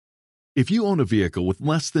If you own a vehicle with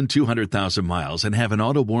less than 200,000 miles and have an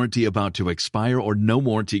auto warranty about to expire or no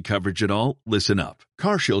warranty coverage at all, listen up.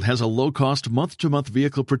 CarShield has a low-cost month-to-month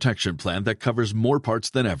vehicle protection plan that covers more parts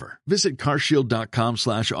than ever. Visit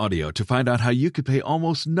carshield.com/audio to find out how you could pay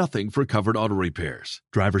almost nothing for covered auto repairs.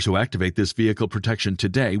 Drivers who activate this vehicle protection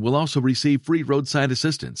today will also receive free roadside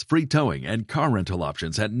assistance, free towing, and car rental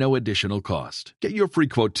options at no additional cost. Get your free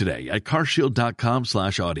quote today at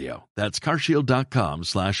carshield.com/audio. That's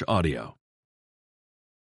carshield.com/audio.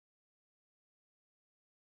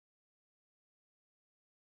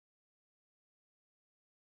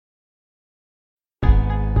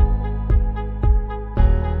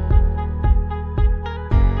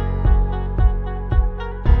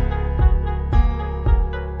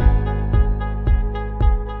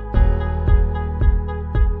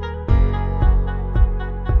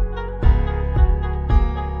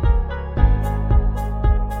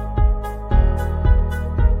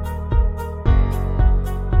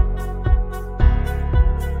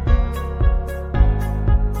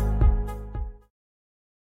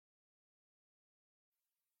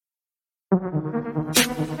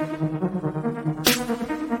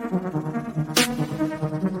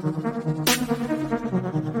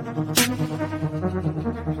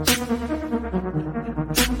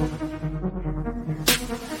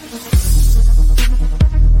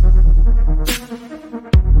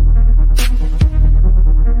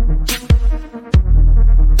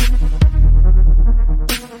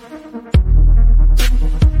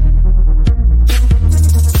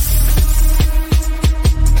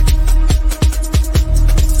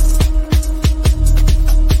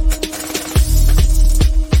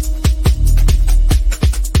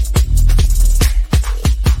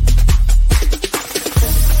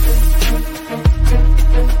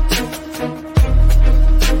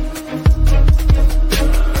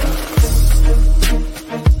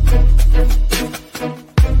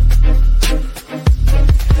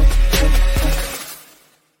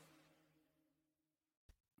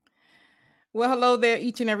 Well, hello there,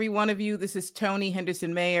 each and every one of you. This is Toni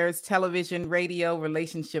Henderson Mayers, television, radio,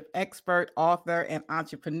 relationship expert, author, and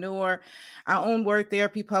entrepreneur. I own Word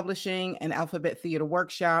Therapy Publishing and Alphabet Theater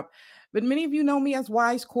Workshop. But many of you know me as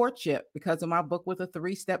Wise Courtship because of my book with a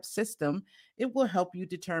 3-step system. It will help you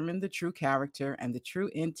determine the true character and the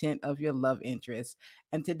true intent of your love interest.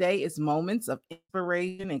 And today is moments of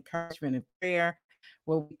inspiration, encouragement, and prayer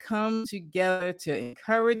where we come together to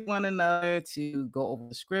encourage one another, to go over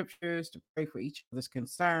the scriptures, to pray for each other's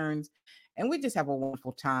concerns. And we just have a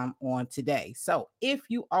wonderful time on today. So if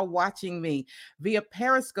you are watching me via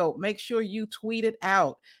Periscope, make sure you tweet it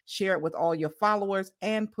out, share it with all your followers,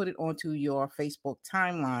 and put it onto your Facebook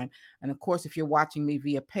timeline. And of course, if you're watching me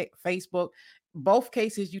via Facebook, both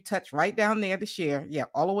cases you touch right down there to share. Yeah,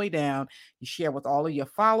 all the way down. You share with all of your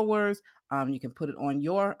followers. You can put it on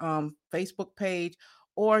your Facebook page,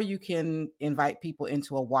 or you can invite people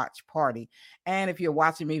into a watch party. And if you're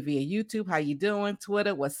watching me via YouTube, how you doing?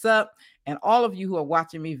 Twitter, what's up? And all of you who are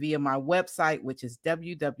watching me via my website, which is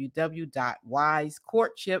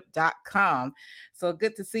www.wisecourtship.com. So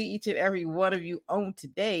good to see each and every one of you on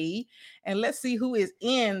today. And let's see who is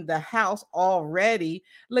in the house already.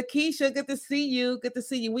 Lakeisha, good to see you. Good to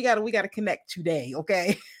see you. We gotta connect today,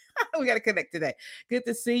 okay? We got to connect today. Good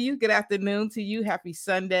to see you. Good afternoon to you. Happy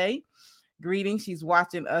Sunday. Greetings. She's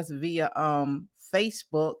watching us via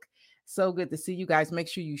Facebook. So good to see you guys. Make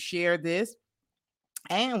sure you share this.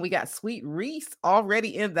 And we got Sweet Reese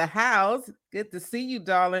already in the house. Good to see you,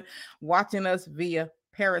 darling, watching us via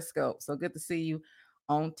Periscope. So good to see you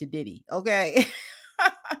on Diddy. Okay.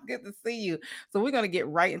 Good to see you. So we're going to get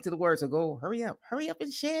right into the word. So go hurry up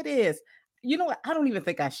and share this. You know what? I don't even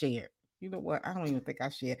think I shared. You know what? I don't even think I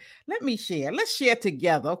shared. Let me share. Let's share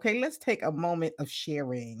together. Okay. Let's take a moment of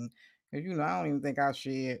sharing. Because I don't even think I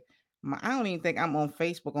shared. I don't even think I'm on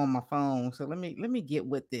Facebook on my phone. So let me get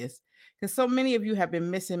with this. Because so many of you have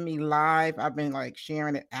been missing me live. I've been like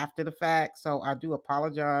sharing it after the fact. So I do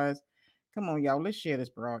apologize. Come on, y'all. Let's share this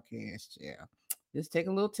broadcast. Yeah. Just take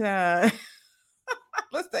a little time.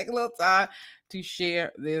 Let's take a little time to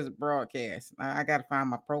share this broadcast. I got to find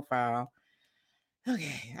my profile.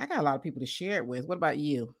 Okay, I got a lot of people to share it with. What about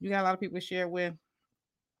you? You got a lot of people to share it with?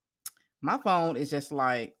 My phone is just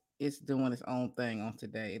like it's doing its own thing on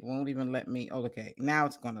today. It won't even let me. Oh, okay, now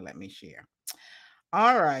it's going to let me share.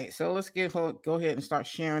 All right, so let's go ahead and start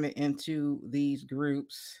sharing it into these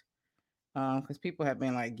groups because people have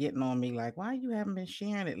been like getting on me like, why you haven't been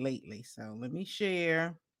sharing it lately? So let me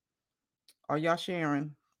share. Are y'all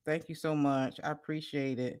sharing? Thank you so much. I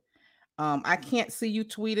appreciate it. I can't see you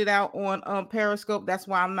tweeted out on Periscope. That's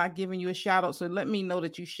why I'm not giving you a shout out. So let me know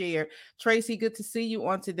that you shared. Tracy, good to see you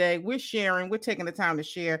on today. We're sharing, we're taking the time to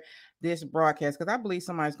share this broadcast because I believe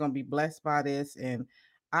somebody's going to be blessed by this. And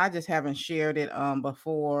I just haven't shared it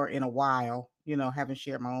before in a while, haven't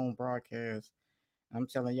shared my own broadcast. I'm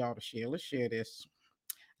telling y'all to share. Let's share this.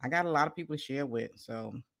 I got a lot of people to share with.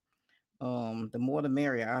 So the more the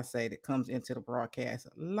merrier, I say, that comes into the broadcast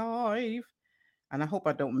live. And I hope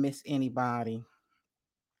I don't miss anybody.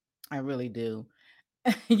 I really do.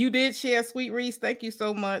 You did share, Sweet Reese. Thank you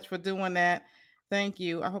so much for doing that. Thank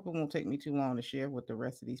you. I hope it won't take me too long to share with the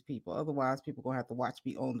rest of these people. Otherwise, people gonna have to watch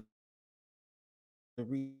me on the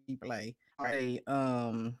replay. All right.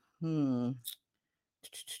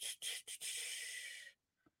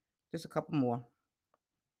 Just a couple more.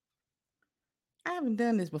 I haven't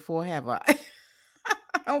done this before, have I?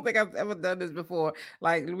 I don't think I've ever done this before.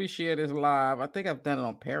 Like, let me share this live. I think I've done it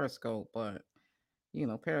on Periscope, but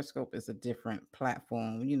Periscope is a different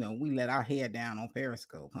platform. We let our hair down on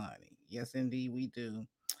Periscope, honey. Yes, indeed, we do.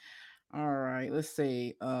 All right, let's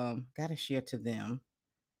see. Gotta share to them.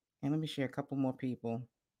 And let me share a couple more people,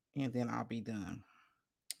 and then I'll be done.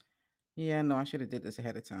 Yeah, no, I should have did this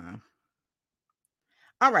ahead of time.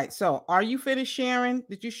 All right, so are you finished sharing?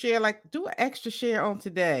 Did you share? Like, do an extra share on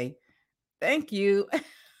today. Thank you.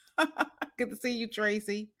 Good to see you,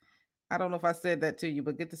 Tracy. I don't know if I said that to you,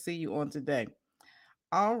 but good to see you on today.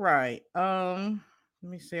 All right. Let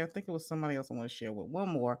me see. I think it was somebody else I want to share with. One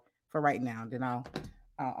more for right now, then I'll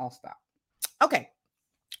stop. Okay.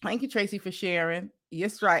 Thank you, Tracy, for sharing.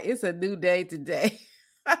 Yes, right. It's a new day today.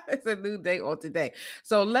 It's a new day on today.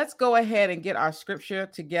 So let's go ahead and get our scripture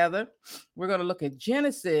together. We're going to look at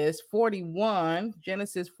Genesis 41,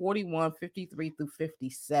 Genesis 41, 53 through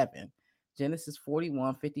 57. Genesis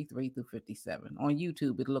 41, 53 through 57. On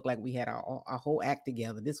YouTube, it'll look like we had our whole act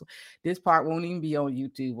together. This part won't even be on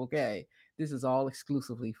YouTube, okay? This is all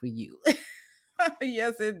exclusively for you.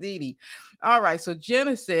 Yes, indeedy. All right, so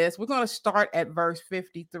Genesis, we're going to start at verse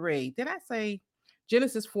 53. Did I say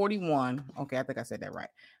Genesis 41? Okay, I think I said that right.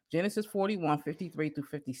 Genesis 41, 53 through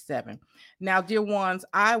 57. Now, dear ones,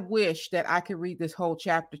 I wish that I could read this whole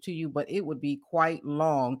chapter to you, but it would be quite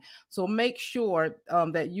long. So make sure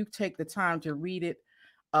that you take the time to read it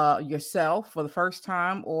yourself for the first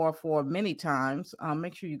time or for many times.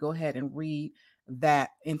 Make sure you go ahead and read that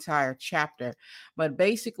entire chapter. But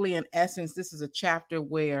basically, in essence, this is a chapter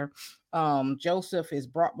where Joseph is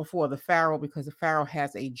brought before the Pharaoh because the Pharaoh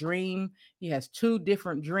has a dream. He has two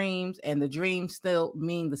different dreams, and the dreams still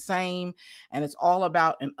mean the same. And it's all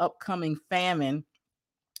about an upcoming famine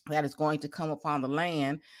that is going to come upon the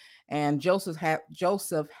land. And Joseph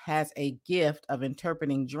has a gift of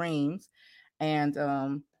interpreting dreams, and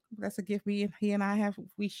that's a gift he and I have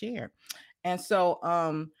we share. And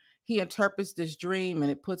so he interprets this dream,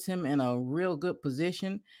 and it puts him in a real good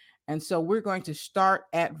position. And so we're going to start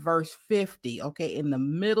at verse 50, okay, in the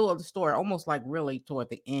middle of the story, almost like really toward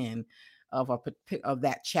the end of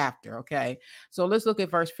that chapter, okay? So let's look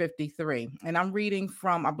at verse 53. And I'm reading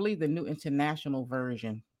from, I believe, the New International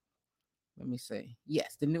Version. Let me see.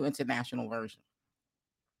 Yes, the New International Version.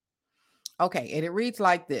 Okay, and it reads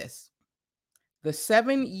like this. The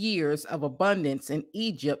 7 years of abundance in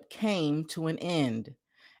Egypt came to an end,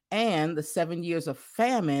 and the 7 years of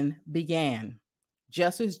famine began.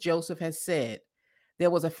 Just as Joseph has said, there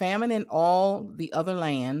was a famine in all the other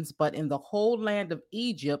lands, but in the whole land of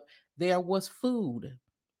Egypt there was food.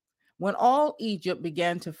 When all Egypt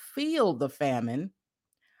began to feel the famine,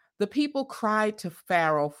 the people cried to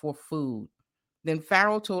Pharaoh for food. Then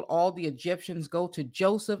Pharaoh told all the Egyptians, "Go to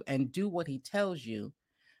Joseph and do what he tells you."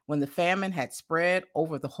 When the famine had spread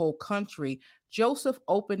over the whole country, Joseph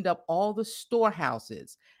opened up all the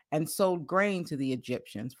storehouses and sold grain to the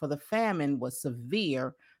Egyptians, for the famine was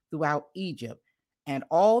severe throughout Egypt. And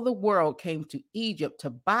all the world came to Egypt to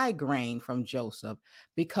buy grain from Joseph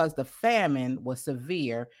because the famine was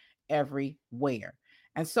severe everywhere.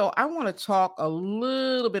 And so I want to talk a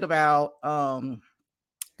little bit about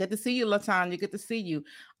good to see you, Latanya. Good to see you.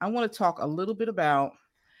 I want to talk a little bit about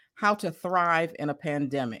how to thrive in a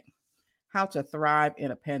pandemic. How to thrive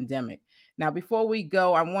in a pandemic. Now, before we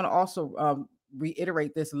go, I want to also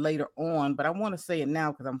reiterate this later on, but I want to say it now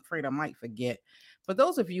because I'm afraid I might forget. For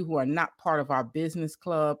those of you who are not part of our business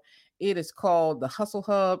club, it is called the Hustle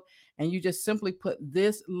Hub, and you just simply put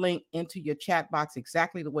this link into your chat box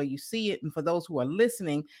exactly the way you see it. And for those who are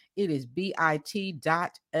listening, it is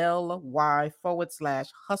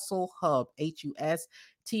bit.ly/hustle hub,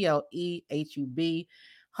 HUSTLEHUB.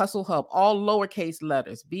 Hustle Hub, all lowercase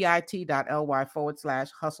letters,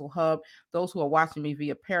 bit.ly/Hustle Hub. Those who are watching me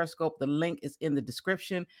via Periscope, the link is in the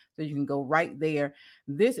description, so you can go right there.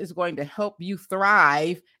 This is going to help you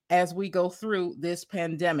thrive as we go through this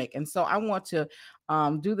pandemic. And so I want to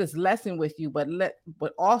do this lesson with you,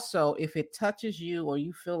 but also if it touches you or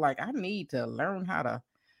you feel like I need to learn how to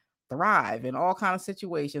thrive in all kind of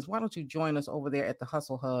situations, why don't you join us over there at the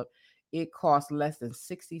Hustle Hub? It costs less than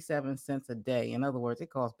 67 cents a day. In other words, it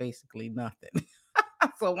costs basically nothing.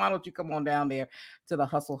 So why don't you come on down there to the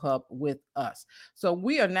Hustle Hub with us? So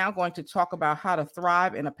we are now going to talk about how to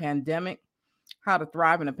thrive in a pandemic. How to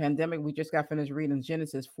thrive in a pandemic. We just got finished reading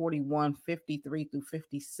Genesis 41:53 through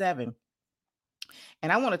 57.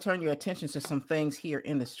 And I want to turn your attention to some things here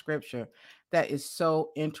in the scripture that is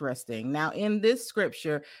so interesting. Now, in this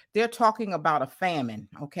scripture, they're talking about a famine,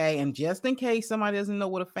 okay? And just in case somebody doesn't know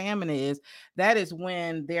what a famine is, that is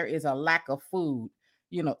when there is a lack of food,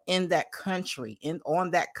 in that country,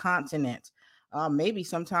 on that continent. Maybe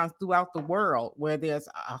sometimes throughout the world where there's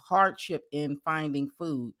a hardship in finding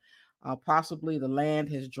food. Possibly the land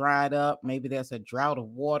has dried up. Maybe there's a drought of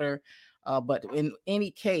water. But in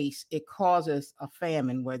any case, it causes a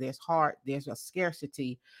famine where there's a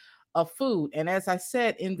scarcity of food. And as I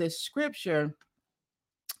said in this scripture,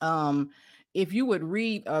 um, if you would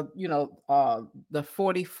read, the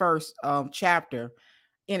 41st chapter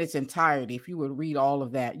in its entirety, if you would read all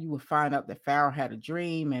of that, you would find out that Pharaoh had a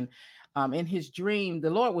dream. And in his dream, the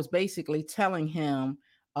Lord was basically telling him,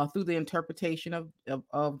 through the interpretation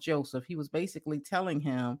of Joseph, he was basically telling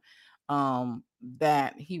him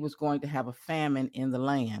that he was going to have a famine in the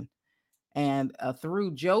land. And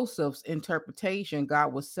through Joseph's interpretation,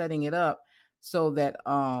 God was setting it up so that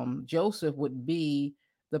Joseph would be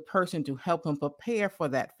the person to help him prepare for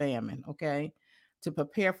that famine, okay? To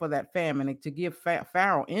prepare for that famine and to give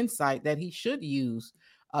Pharaoh insight that he should use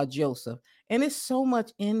Joseph. And it's so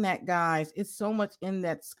much in that, guys. It's so much in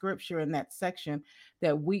that scripture, in that section,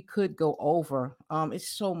 that we could go over. It's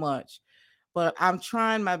so much, but I'm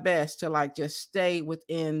trying my best to like just stay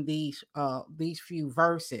within these few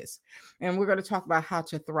verses. And we're going to talk about how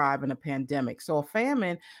to thrive in a pandemic. So a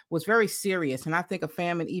famine was very serious, and I think a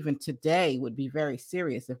famine even today would be very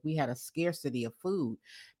serious if we had a scarcity of food,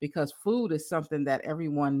 because food is something that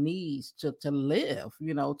everyone needs to live,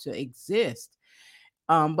 to exist.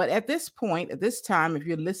 But at this point, at this time, if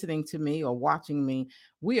you're listening to me or watching me,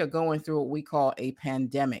 we are going through what we call a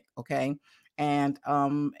pandemic. Okay. And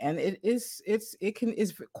it is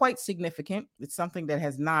quite significant. It's something that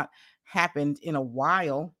has not happened in a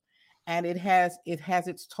while, and it has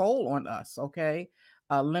its toll on us. Okay.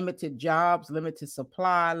 Limited jobs, limited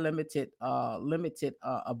supply, limited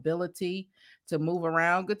ability to move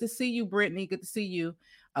around. Good to see you, Brittany. Good to see you.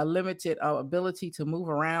 A limited ability to move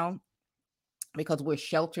around because we're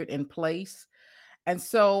sheltered in place. And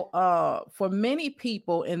so, for many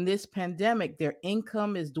people in this pandemic, their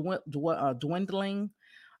income is dwindling.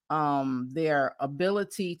 Their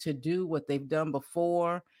ability to do what they've done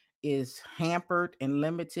before is hampered and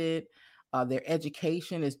limited. Their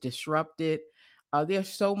education is disrupted. There's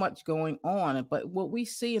so much going on. But what we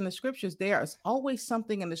see in the scriptures, there is always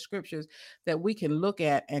something in the scriptures that we can look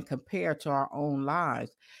at and compare to our own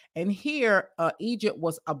lives. And here, Egypt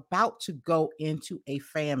was about to go into a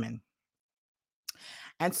famine.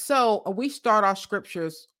 And so we start our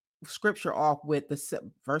scripture off with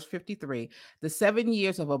verse 53. The 7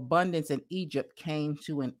 years of abundance in Egypt came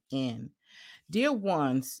to an end. Dear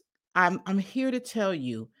ones, I'm here to tell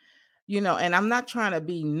you, and I'm not trying to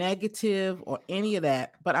be negative or any of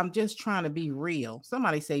that, but I'm just trying to be real.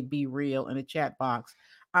 Somebody say be real in the chat box.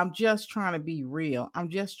 I'm just trying to be real. I'm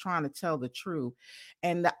just trying to tell the truth.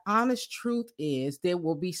 And the honest truth is there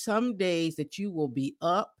will be some days that you will be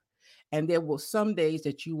up, and there will some days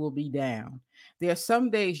that you will be down. There are some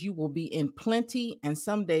days you will be in plenty, and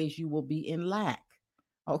some days you will be in lack.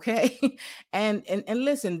 Okay. And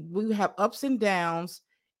listen, we have ups and downs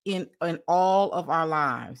in all of our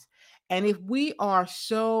lives. And if we are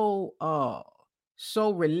so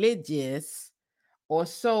religious or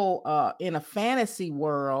so in a fantasy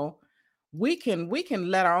world, we can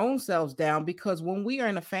let our own selves down, because when we are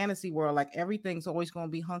in a fantasy world, like everything's always going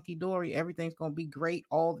to be hunky dory, everything's going to be great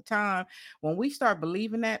all the time. When we start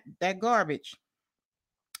believing that garbage,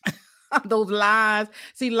 those lies.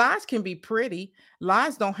 See, lies can be pretty.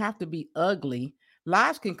 Lies don't have to be ugly.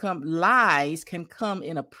 Lies can come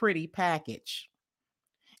in a pretty package.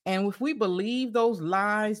 And if we believe those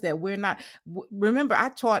lies that we're not, remember, I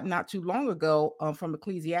taught not too long ago from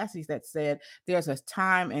Ecclesiastes that said there's a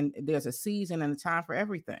time and there's a season and a time for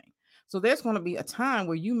everything. So there's going to be a time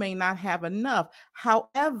where you may not have enough.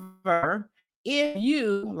 However, If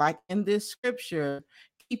you, like in this scripture,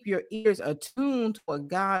 keep your ears attuned to what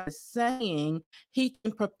God is saying, He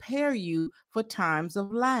can prepare you for times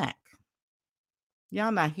of lack.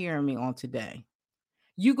 Y'all not hearing me on today.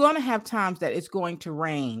 You're going to have times that it's going to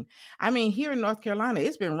rain. I mean, here in North Carolina,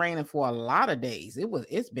 it's been raining for a lot of days.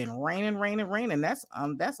 It's been raining, raining, raining. That's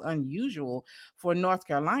unusual for North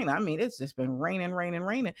Carolina. I mean, it's just been raining, raining,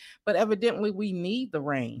 raining. But evidently we need the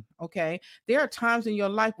rain. Okay. There are times in your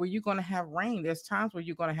life where you're going to have rain. There's times where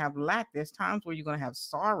you're going to have lack. There's times where you're going to have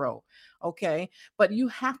sorrow. Okay. But you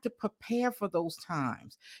have to prepare for those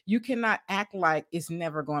times. You cannot act like it's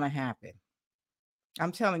never going to happen.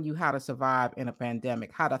 I'm telling you how to survive in a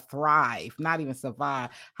pandemic, how to thrive, not even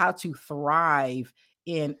survive, how to thrive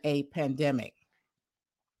in a pandemic.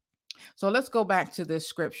 So let's go back to this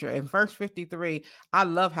scripture in verse 53. I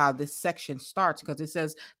love how this section starts because it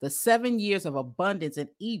says, the 7 years of abundance in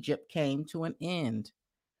Egypt came to an end.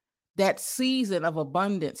 That season of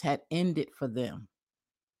abundance had ended for them.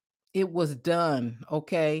 It was done.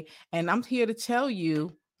 Okay. And I'm here to tell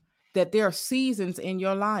you that there are seasons in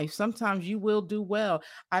your life. Sometimes you will do well.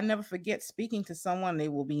 I never forget speaking to someone, they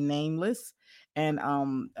will be nameless. And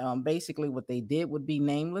basically what they did would be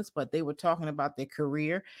nameless, but they were talking about their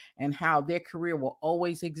career and how their career will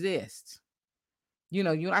always exist.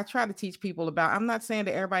 I try to teach people about, I'm not saying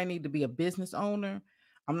that everybody need to be a business owner.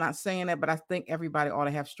 I'm not saying that, but I think everybody ought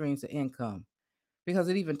to have streams of income because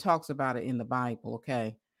it even talks about it in the Bible,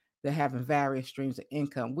 okay? They're having various streams of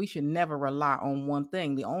income. We should never rely on one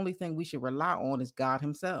thing. The only thing we should rely on is God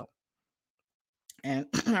Himself. And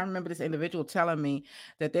I remember this individual telling me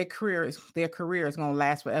that their career is going to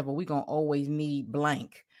last forever. We're going to always need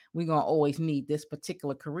blank. We're going to always need this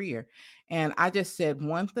particular career. And I just said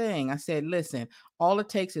one thing. I said, listen, all it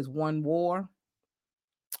takes is one war,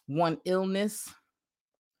 one illness,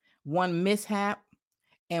 one mishap,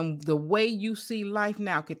 and the way you see life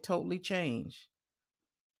now could totally change.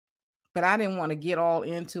 But I didn't want to get all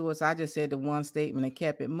into it. So I just said the one statement and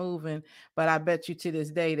kept it moving. But I bet you to this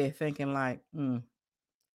day, they're thinking like,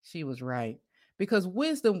 she was right. Because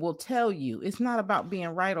wisdom will tell you it's not about being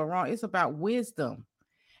right or wrong. It's about wisdom.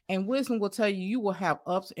 And wisdom will tell you will have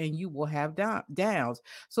ups and you will have downs.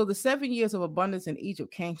 So the 7 years of abundance in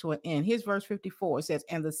Egypt came to an end. Here's verse 54. It says,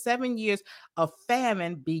 and the 7 years of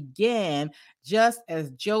famine began just as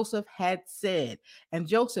Joseph had said. And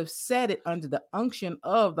Joseph said it under the unction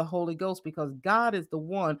of the Holy Ghost because God is the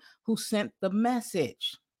one who sent the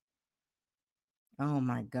message. Oh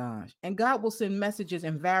my gosh. And God will send messages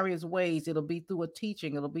in various ways. It'll be through a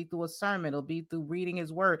teaching, it'll be through a sermon, it'll be through reading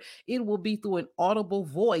His word, it will be through an audible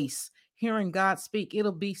voice, hearing God speak,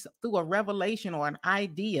 it'll be through a revelation or an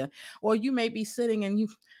idea. Or you may be sitting and you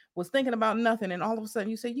was thinking about nothing, and all of a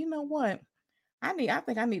sudden you say, you know what? I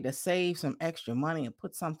think I need to save some extra money and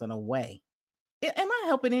put something away. Am I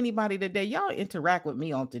helping anybody today? Y'all interact with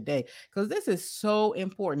me on today because this is so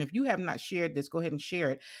important. If you have not shared this, go ahead and share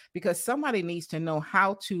it because somebody needs to know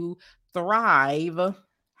thrive,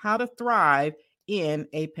 how to thrive in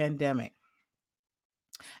a pandemic.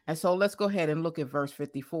 And so let's go ahead and look at verse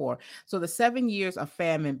 54. So the 7 years of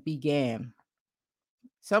famine began.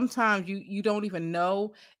 Sometimes you don't even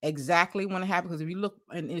know exactly when it happened because if you look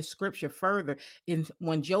in scripture further, in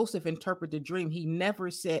when Joseph interpreted the dream, he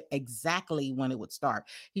never said exactly when it would start.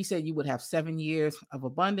 He said you would have 7 years of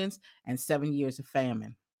abundance and 7 years of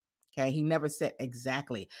famine. Okay, he never said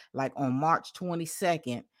exactly, like on March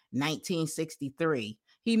 22nd, 1963.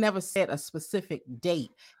 He never said a specific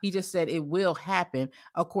date. He just said it will happen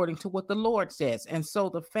according to what the Lord says. And so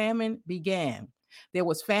the famine began. There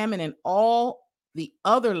was famine in all the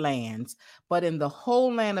other lands, but in the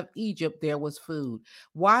whole land of Egypt there was food.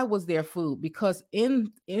 Why was there food? Because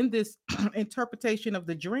in this interpretation of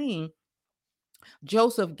the dream,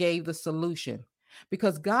 Joseph gave the solution.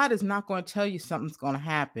 Because God is not going to tell you something's going to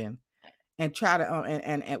happen and try to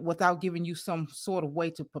and without giving you some sort of way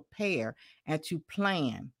to prepare and to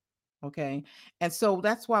plan. Okay. And so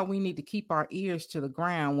that's why we need to keep our ears to the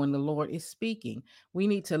ground when the Lord is speaking. We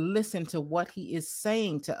need to listen to what He is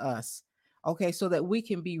saying to us. Okay, so that we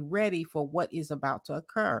can be ready for what is about to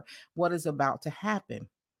occur, what is about to happen.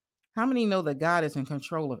 How many know that God is in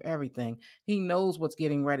control of everything? He knows what's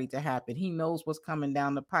getting ready to happen. He knows what's coming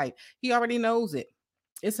down the pipe. He already knows it.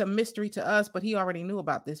 It's a mystery to us, but He already knew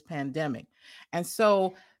about this pandemic. And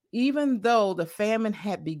so, even though the famine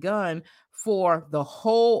had begun for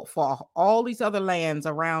all these other lands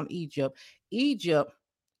around Egypt, Egypt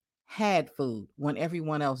had food when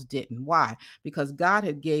everyone else didn't. Why? Because God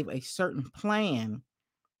had gave a certain plan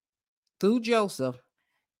through Joseph,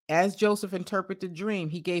 As Joseph interpreted the dream,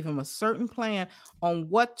 he gave him a certain plan on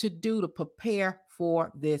what to do to prepare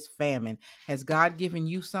for this famine. Has God given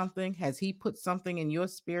you something? Has he put something in your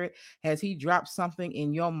spirit? Has he dropped something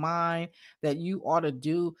in your mind that you ought to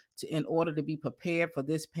do in order to be prepared for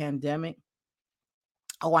this pandemic?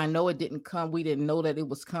 Oh, I know it didn't come. We didn't know that it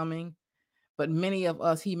was coming. But many of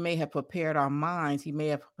us, he may have prepared our minds. He may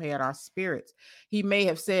have prepared our spirits. He may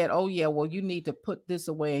have said, oh, yeah, well, you need to put this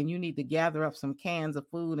away and you need to gather up some cans of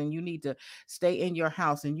food and you need to stay in your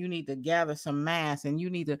house and you need to gather some masks and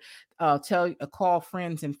you need to call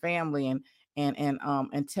friends and family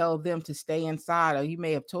and tell them to stay inside. Or he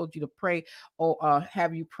may have told you to pray or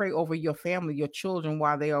have you pray over your family, your children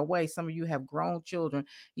while they are away. Some of you have grown children.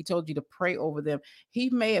 He told you to pray over them.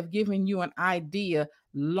 He may have given you an idea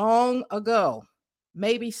long ago,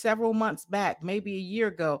 maybe several months back, maybe a year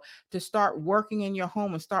ago, to start working in your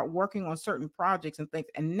home and start working on certain projects and things.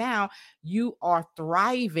 And now you are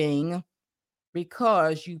thriving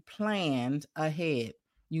because you planned ahead.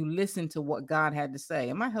 You listened to what God had to say.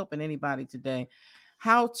 Am I helping anybody today?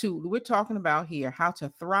 We're talking about here how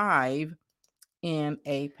to thrive in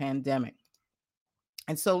a pandemic.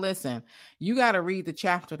 And so, listen, you got to read the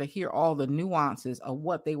chapter to hear all the nuances of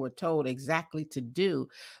what they were told exactly to do.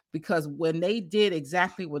 Because when they did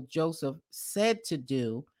exactly what Joseph said to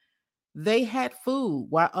do, they had food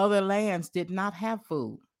while other lands did not have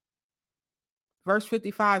food. Verse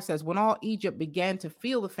 55 says, when all Egypt began to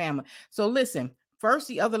feel the famine. So listen, first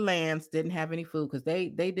the other lands didn't have any food because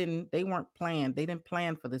they weren't planned. They didn't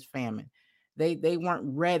plan for this famine. They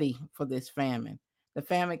weren't ready for this famine. The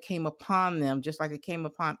famine came upon them just like it came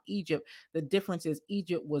upon Egypt. The difference is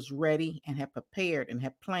Egypt was ready and had prepared and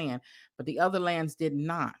had planned, but the other lands did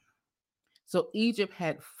not. So Egypt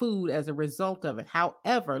had food as a result of it.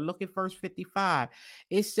 However, look at verse 55.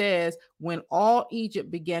 It says, when all Egypt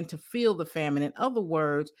began to feel the famine, in other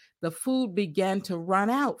words, the food began to run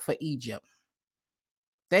out for Egypt.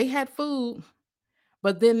 They had food,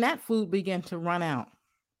 but then that food began to run out.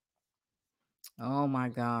 Oh my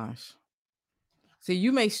gosh. See,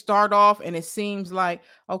 you may start off and it seems like,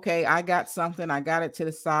 okay, I got something, I got it to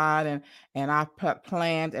the side and I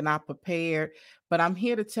planned and I prepared. But I'm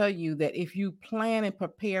here to tell you that if you plan and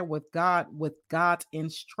prepare with God's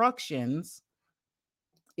instructions,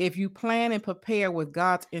 if you plan and prepare with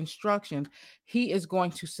God's instructions, he is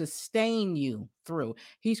going to sustain you through.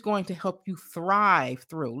 He's going to help you thrive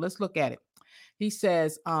through. Let's look at it. He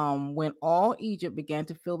says, when all Egypt began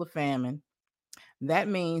to feel the famine, that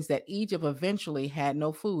means that Egypt eventually had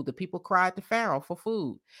no food. The people cried to Pharaoh for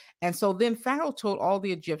food. And so then Pharaoh told all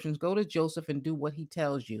the Egyptians, go to Joseph and do what he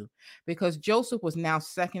tells you. Because Joseph was now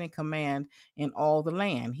second in command in all the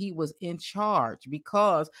land. He was in charge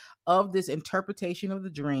because of this interpretation of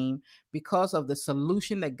the dream, because of the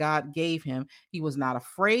solution that God gave him. He was not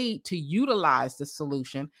afraid to utilize the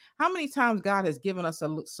solution. How many times God has given us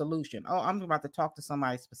a solution? Oh, I'm about to talk to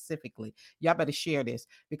somebody specifically. Y'all better share this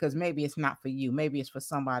because maybe it's not for you. Maybe it's for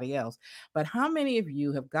somebody else. But how many of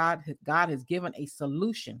you have God has given a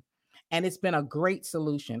solution and it's been a great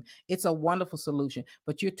solution. It's a wonderful solution,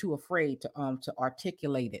 but you're too afraid to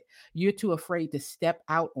articulate it. You're too afraid to step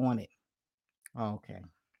out on it. Okay.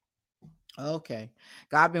 Okay.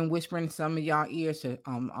 God been whispering in some of y'all ears to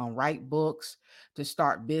write books, to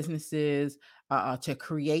start businesses, to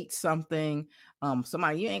create something.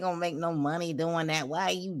 Somebody, you ain't gonna make no money doing that. Why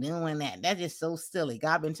are you doing that? That's just so silly.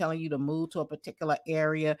 God been telling you to move to a particular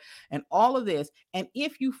area and all of this. And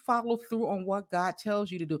if you follow through on what God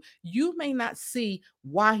tells you to do, you may not see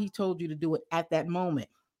why he told you to do it at that moment.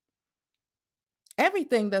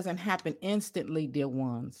 Everything doesn't happen instantly, dear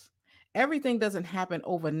ones. Everything doesn't happen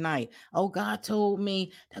overnight. Oh, God told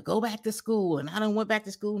me to go back to school, and I done went back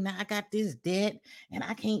to school. Now I got this debt, and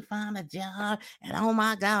I can't find a job, and oh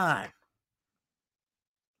my God.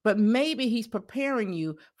 But maybe he's preparing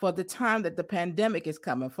you for the time that the pandemic is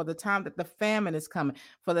coming, for the time that the famine is coming,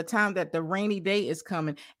 for the time that the rainy day is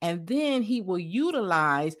coming. And then he will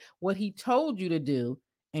utilize what he told you to do,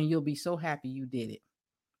 and you'll be so happy you did it.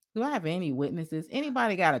 Do I have any witnesses?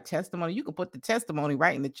 Anybody got a testimony? You can put the testimony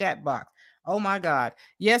right in the chat box. Oh my God.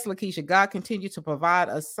 Yes, Lakeisha, God continues to provide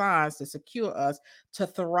us signs to secure us to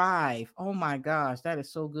thrive. Oh my gosh, that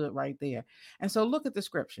is so good right there. And so look at the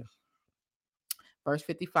scripture. Verse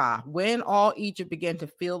 55, when all Egypt began to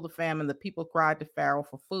feel the famine, the people cried to Pharaoh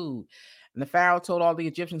for food. And the Pharaoh told all the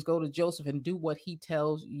Egyptians, go to Joseph and do what he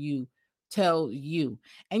tells you.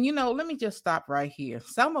 And let me just stop right here.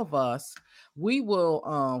 Some of us, we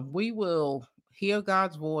will hear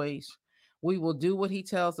God's voice. We will do what he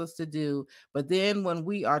tells us to do. But then when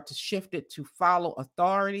we are to shift it to follow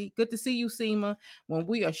authority, good to see you, Seema. When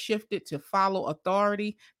we are shifted to follow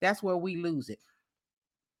authority, that's where we lose it.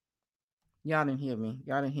 Y'all didn't hear me.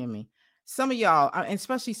 Y'all didn't hear me. Some of y'all,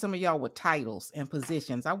 especially some of y'all with titles and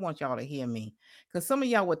positions, I want y'all to hear me. Because some of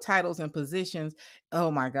y'all with titles and positions, oh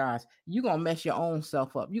my gosh, you're going to mess your own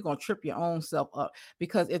self up. You're going to trip your own self up.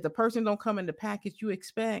 Because if the person don't come in the package you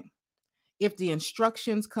expect, if the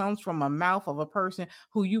instructions comes from a mouth of a person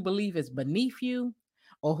who you believe is beneath you,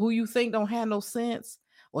 or who you think don't have no sense,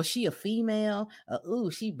 or she a female, ooh,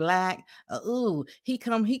 she black, ooh,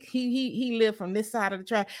 he lived from this side of the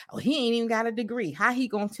track, oh, he ain't even got a degree, how he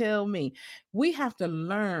gonna tell me? We have to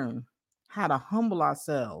learn how to humble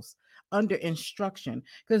ourselves under instruction,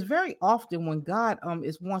 because very often when God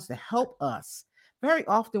wants to help us, very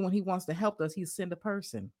often when he wants to help us, he send a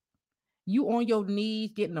person. You on your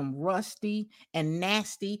knees, getting them rusty and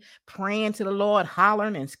nasty, praying to the Lord,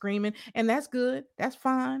 hollering and screaming, and that's good. That's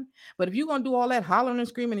fine. But if you're gonna do all that hollering and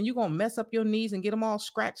screaming, and you're gonna mess up your knees and get them all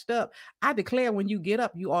scratched up, I declare when you get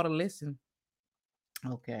up, you ought to listen.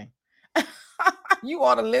 Okay. You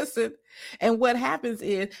ought to listen. And what happens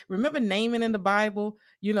is, remember Naaman in the Bible,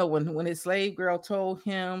 when his slave girl told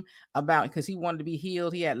him about, because he wanted to be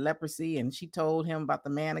healed, he had leprosy, and she told him about the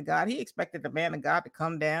man of God. He expected the man of God to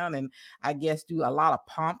come down and, I guess, do a lot of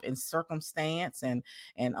pomp and circumstance and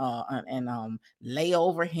lay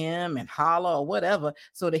over him and holler or whatever,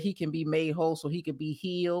 so that he can be made whole, so he could be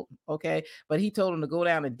healed. Okay. But he told him to go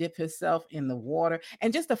down and dip himself in the water.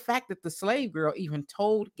 And just the fact that the slave girl even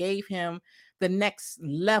gave him the next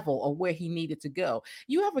level of where he needed to go.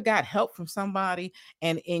 You ever got help from somebody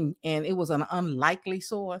and it was an unlikely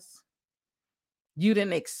source? You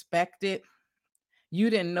didn't expect it.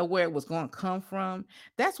 You didn't know where it was going to come from.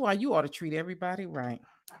 That's why you ought to treat everybody right.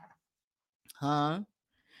 Huh?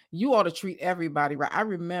 You ought to treat everybody right. I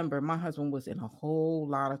remember my husband was in a whole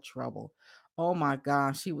lot of trouble. Oh my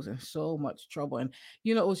gosh, he was in so much trouble. And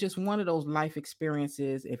it was just one of those life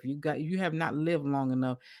experiences. If you have not lived long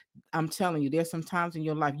enough, I'm telling you, there's some times in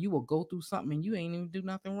your life you will go through something and you ain't even do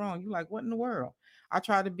nothing wrong. You like, what in the world? I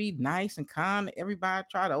try to be nice and kind to everybody,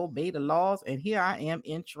 try to obey the laws, and here I am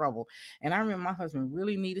in trouble. And I remember my husband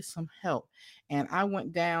really needed some help. And I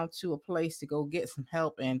went down to a place to go get some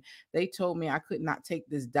help. And they told me I could not take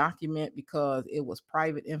this document because it was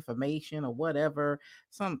private information or whatever,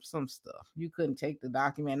 some stuff. You couldn't take the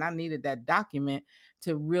document. And I needed that document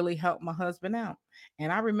to really help my husband out.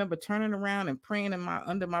 And I remember turning around and praying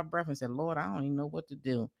under my breath and said, Lord, I don't even know what to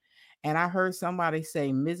do. And I heard somebody say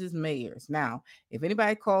Mrs. Mayers. Now, if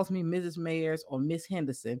anybody calls me Mrs. Mayers or Miss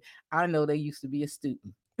Henderson, I know they used to be a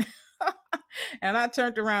student. And I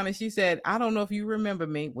turned around and she said, I don't know if you remember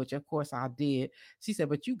me, which of course I did. She said,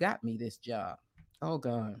 but you got me this job. Oh,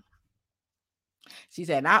 God. She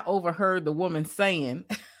said, I overheard the woman saying,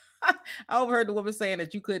 I overheard the woman saying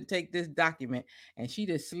that you couldn't take this document. And she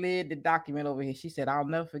just slid the document over here. She said, I'll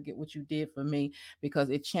never forget what you did for me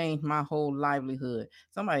because it changed my whole livelihood.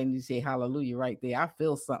 Somebody needs to say hallelujah right there. I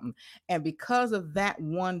feel something. And because of that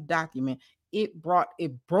one document, it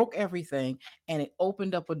broke everything, and it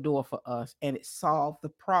opened up a door for us, and it solved the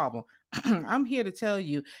problem. I'm here to tell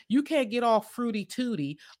you, you can't get all fruity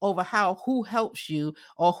tooty over who helps you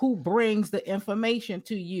or who brings the information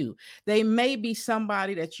to you. They may be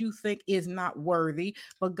somebody that you think is not worthy,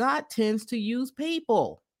 but God tends to use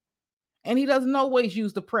people. And he doesn't always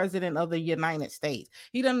use the president of the United States.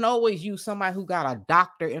 He doesn't always use somebody who got a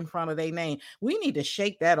doctor in front of their name. We need to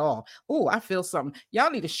shake that off. Oh, I feel something.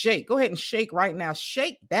 Y'all need to shake. Go ahead and shake right now.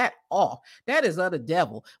 Shake that off. That is of the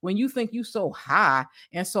devil. When you think you so high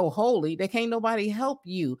and so holy, that can't nobody help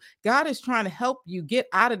you. God is trying to help you get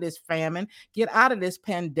out of this famine, get out of this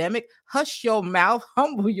pandemic. Hush your mouth,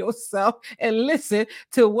 humble yourself, and listen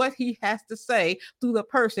to what he has to say through the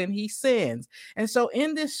person he sends. And so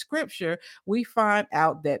in this scripture, we find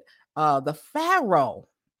out that the Pharaoh,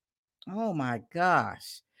 oh my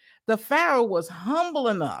gosh, the Pharaoh was humble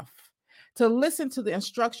enough to listen to the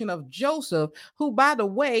instruction of Joseph, who, by the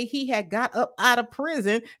way, he had got up out of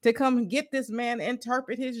prison to come and get this man to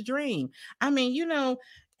interpret his dream. I mean,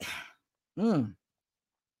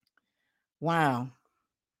 wow.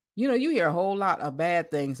 You hear a whole lot of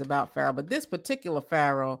bad things about Pharaoh, but this particular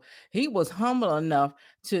Pharaoh, he was humble enough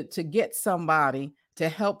to get somebody to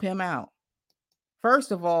help him out.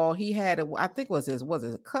 First of all, he had I think was it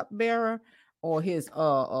a cupbearer or his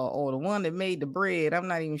or the one that made the bread. I'm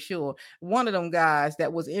not even sure. One of them guys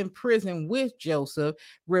that was in prison with Joseph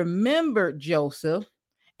remembered Joseph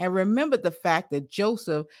and remembered the fact that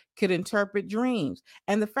Joseph could interpret dreams.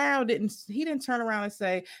 And the Pharaoh didn't turn around and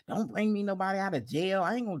say, "Don't bring me nobody out of jail.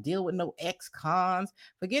 I ain't gonna deal with no ex-cons.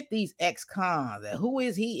 Forget these ex-cons. Who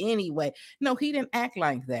is he anyway?" No, he didn't act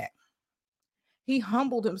like that. He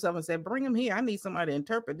humbled himself and said, "Bring him here. I need somebody to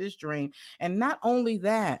interpret this dream." And not only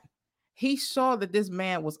that, he saw that this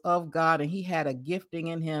man was of God and he had a gifting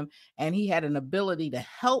in him and he had an ability to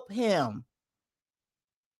help him.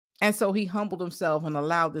 And so he humbled himself and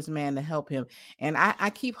allowed this man to help him. And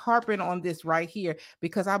I keep harping on this right here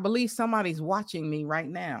because I believe somebody's watching me right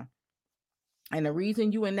now. And the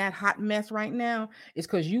reason you in that hot mess right now is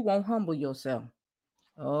because you won't humble yourself.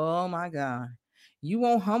 Oh my God. You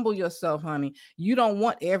won't humble yourself, honey. You don't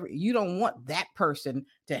want that person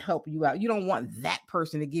to help you out. You don't want that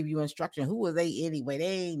person to give you instruction. Who are they anyway? They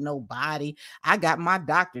ain't nobody. I got my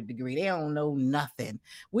doctorate degree. They don't know nothing.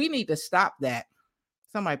 We need to stop that.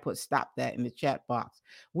 Somebody put "stop that" in the chat box.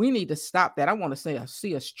 We need to stop that. I want to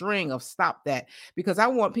see a string of "stop that" because I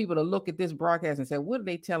want people to look at this broadcast and say, "What are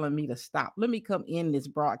they telling me to stop? Let me come in this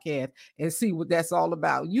broadcast and see what that's all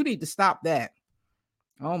about." You need to stop that.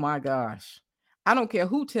 Oh my gosh. I don't care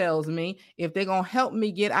who tells me if they're going to help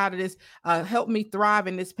me get out of this, help me thrive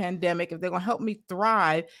in this pandemic. If they're going to help me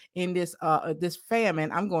thrive in this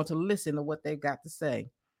famine, I'm going to listen to what they've got to say.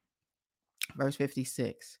 Verse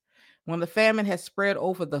 56. When the famine had spread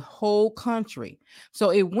over the whole country. So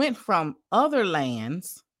it went from other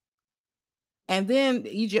lands, and then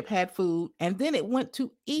Egypt had food, and then it went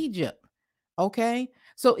to Egypt. Okay.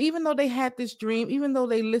 So even though they had this dream, even though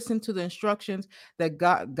they listened to the instructions that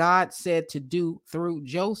God said to do through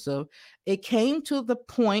Joseph, it came to the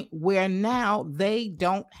point where now they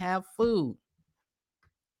don't have food.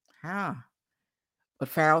 Huh? But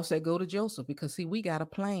Pharaoh said, "Go to Joseph," because see, we got a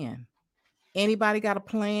plan. Anybody got a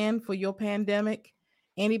plan for your pandemic?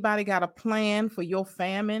 Anybody got a plan for your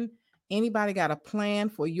famine? Anybody got a plan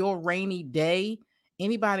for your rainy day?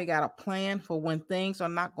 Anybody got a plan for when things are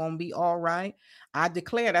not going to be all right? I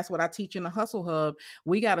declare that's what I teach in the Hustle Hub.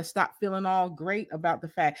 We got to stop feeling all great about the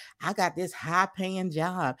fact I got this high paying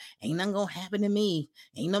job. Ain't nothing going to happen to me.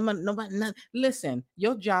 Ain't nobody. Listen,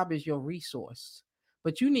 your job is your resource,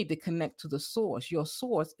 but you need to connect to the source. Your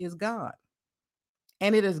source is God.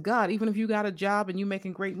 And it is God. Even if you got a job and you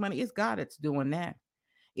making great money, it's God that's doing that.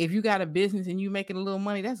 If you got a business and you making a little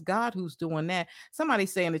money, that's God who's doing that. Somebody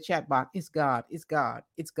say in the chat box, "It's God, it's God,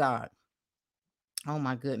 it's God." Oh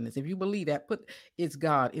my goodness. If you believe that, put "it's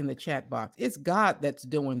God" in the chat box. It's God that's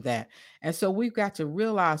doing that. And so we've got to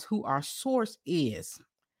realize who our source is.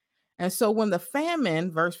 And so when the famine,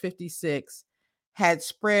 verse 56, had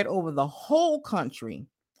spread over the whole country,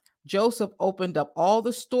 Joseph opened up all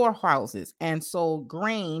the storehouses and sold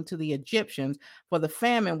grain to the Egyptians, for the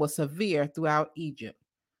famine was severe throughout Egypt.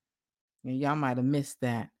 And y'all might have missed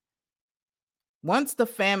that. Once the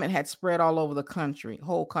famine had spread all over the country,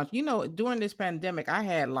 whole country, during this pandemic, I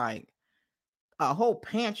had like a whole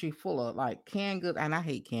pantry full of like canned goods, and I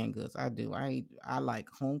hate canned goods. I do. I like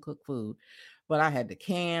home cooked food, but I had the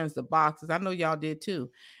cans, the boxes. I know y'all did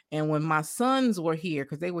too. And when my sons were here,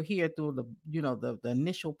 because they were here through the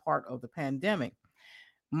initial part of the pandemic,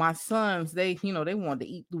 my sons they wanted to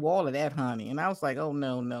eat through all of that, honey. And I was like, "Oh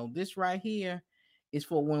no, no, this right here is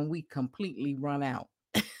for when we completely run out."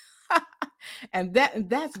 And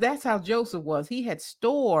that's how Joseph was. He had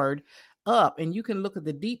stored up, and you can look at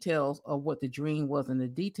the details of what the dream was and the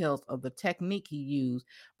details of the technique he used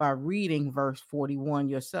by reading verse 41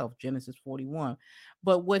 yourself, Genesis 41.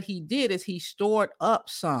 But what he did is he stored up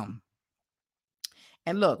some.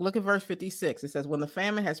 And look at verse 56. It says, "When the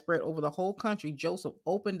famine had spread over the whole country, Joseph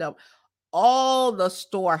opened up all the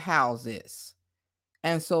storehouses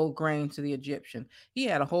and sold grain to the Egyptian." He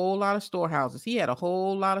had a whole lot of storehouses. He had a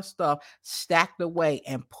whole lot of stuff stacked away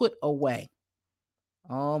and put away.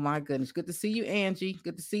 Oh my goodness. Good to see you, Angie.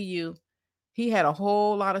 Good to see you. He had a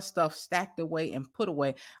whole lot of stuff stacked away and put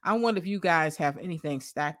away. I wonder if you guys have anything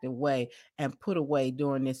stacked away and put away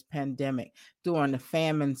during this pandemic, during the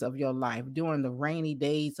famines of your life, during the rainy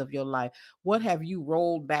days of your life. What have you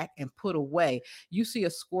rolled back and put away? You see a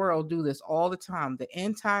squirrel do this all the time. The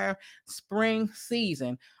entire spring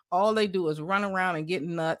season, all they do is run around and get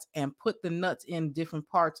nuts and put the nuts in different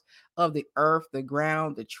parts of the earth, the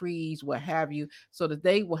ground, the trees, what have you, so that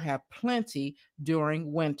they will have plenty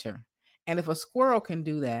during winter. And if a squirrel can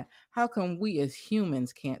do that, how come we as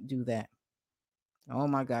humans can't do that? Oh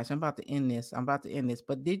my gosh, I'm about to end this. I'm about to end this.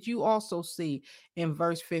 But did you also see in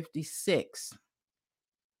verse 56?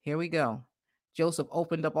 Here we go. Joseph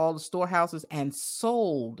opened up all the storehouses and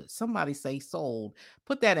sold. Somebody say sold.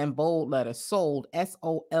 Put that in bold letters. Sold,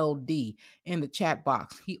 SOLD, in the chat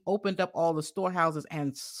box. He opened up all the storehouses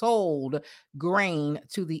and sold grain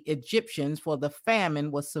to the Egyptians, for the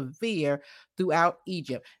famine was severe throughout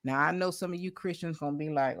Egypt. Now, I know some of you Christians going to be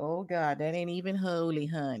like, oh God, that ain't even holy,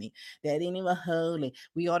 honey. That ain't even holy.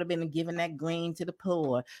 We ought to been giving that grain to the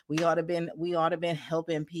poor. We ought to been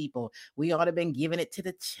helping people. We ought to been giving it to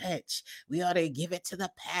the church. We ought to give it to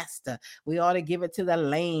the pastor. We ought to give it to the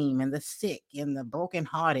lame and the sick and the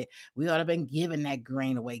brokenhearted. We ought to been giving that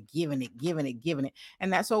grain away, giving it, giving it, giving it.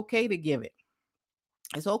 And that's okay to give it.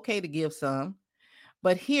 It's okay to give some.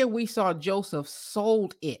 But here we saw Joseph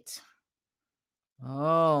sold it.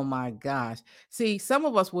 Oh my gosh. See, some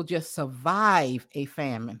of us will just survive a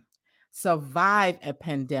famine, survive a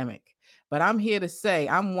pandemic. But I'm here to say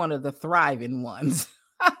I'm one of the thriving ones.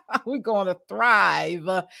 We're going to thrive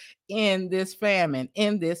in this famine,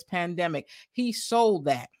 in this pandemic. He sold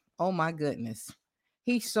that. Oh my goodness.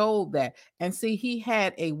 He sold that. And see, he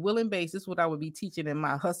had a willing base. This is what I would be teaching in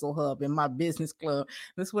my hustle hub, in my business club.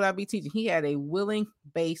 This is what I'd be teaching. He had a willing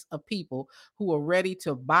base of people who were ready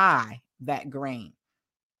to buy that grain.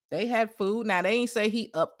 They had food. Now, they ain't say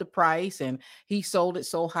he upped the price and he sold it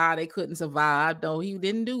so high they couldn't survive. No, he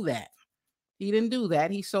didn't do that. He didn't do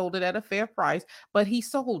that. He sold it at a fair price, but he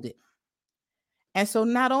sold it. And so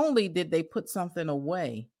not only did they put something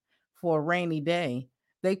away for a rainy day,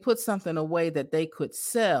 they put something away that they could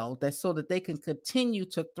sell, that so that they can continue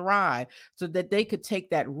to thrive, so that they could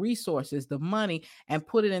take that resources, the money, and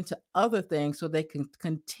put it into other things so they can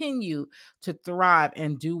continue to thrive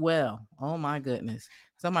and do well. Oh my goodness.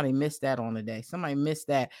 Somebody missed that on the day. Somebody missed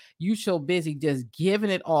that. You so busy just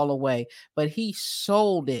giving it all away, but he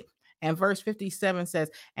sold it. And verse 57 says,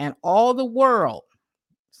 and all the world,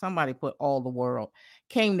 somebody put all the world,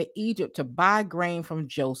 came to Egypt to buy grain from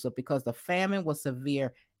Joseph because the famine was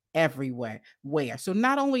severe everywhere. Where? So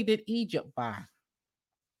not only did Egypt buy,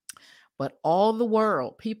 but all the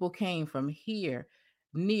world, people came from here,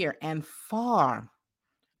 near and far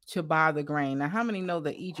to buy the grain. Now, how many know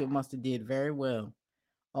that Egypt must have did very well?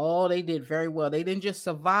 Oh, they did very well. They didn't just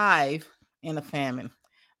survive in a famine,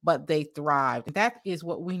 but they thrived. That is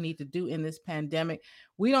what we need to do in this pandemic.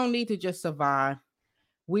 We don't need to just survive.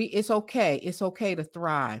 It's okay. It's okay to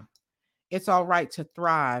thrive. It's all right to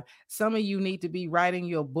thrive. Some of you need to be writing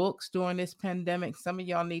your books during this pandemic. Some of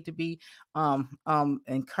y'all need to be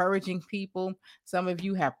encouraging people. Some of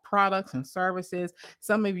you have products and services.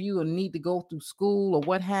 Some of you will need to go through school or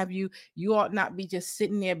what have you. You ought not be just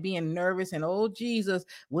sitting there being nervous and, oh Jesus,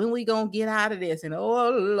 when we gonna get out of this? And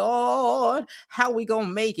oh Lord, how we gonna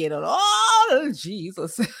make it? And oh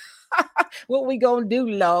Jesus, what we gonna do,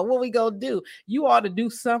 Lord? What we gonna do? You ought to do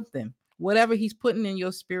something. Whatever he's putting in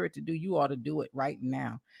your spirit to do, you ought to do it right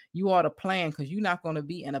now. You ought to plan, because you're not going to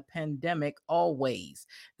be in a pandemic always.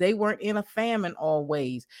 They weren't in a famine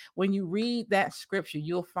always. When you read that scripture,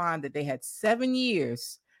 you'll find that they had 7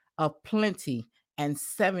 years of plenty and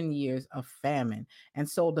 7 years of famine. And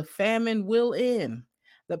so the famine will end.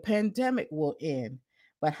 The pandemic will end.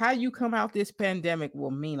 But how you come out this pandemic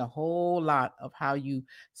will mean a whole lot of how you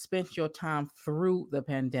spent your time through the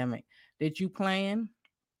pandemic. Did you plan?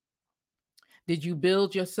 Did you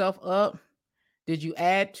build yourself up? Did you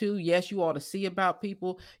add to? Yes, you ought to see about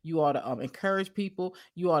people. You ought to encourage people.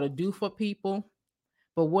 You ought to do for people.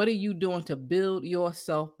 But what are you doing to build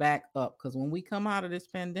yourself back up? Because when we come out of this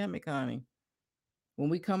pandemic, honey, when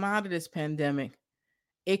we come out of this pandemic,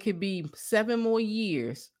 it could be 7 more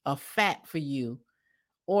years of fat for you,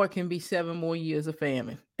 or it can be 7 more years of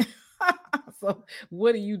famine. So,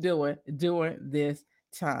 what are you doing during this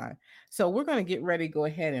time? So, we're going to get ready to go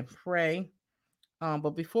ahead and pray.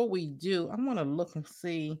 But before we do, I want to look and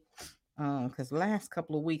see, because last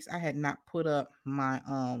couple of weeks I had not put up my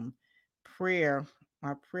prayer,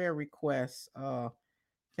 my prayer request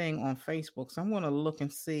thing on Facebook. So I'm going to look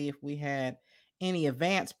and see if we had any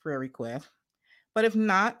advanced prayer requests. But if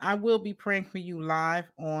not, I will be praying for you live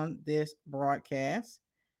on this broadcast.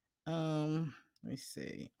 Let me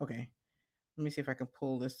see. Okay, let me see if I can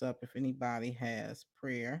pull this up. If anybody has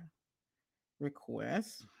prayer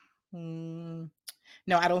requests. Hmm.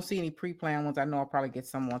 No, I don't see any pre-planned ones. I know I'll probably get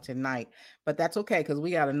some on tonight, but that's okay because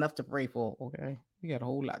we got enough to pray for. Okay, we got a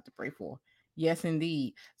whole lot to pray for. Yes,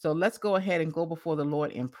 indeed. So let's go ahead and go before the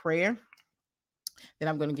Lord in prayer. Then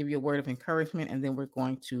I'm going to give you a word of encouragement, and then we're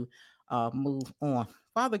going to move on.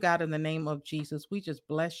 Father God, in the name of Jesus, we just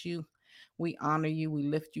bless you. We honor you. We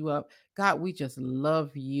lift you up. God, we just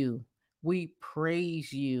love you. We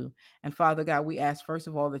praise you. And Father God, we ask first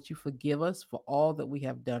of all that you forgive us for all that we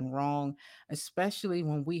have done wrong, especially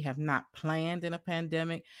when we have not planned in a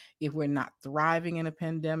pandemic, if we're not thriving in a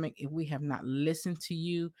pandemic, if we have not listened to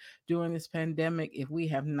you during this pandemic, if we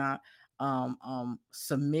have not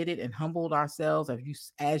submitted and humbled ourselves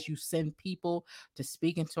as you send people to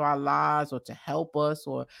speak into our lives or to help us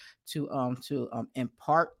or to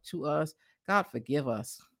impart to us. God, forgive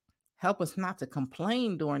us. Help us not to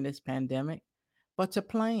complain during this pandemic, but to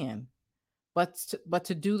plan, but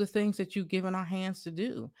to do the things that you've given our hands to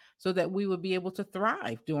do, so that we would be able to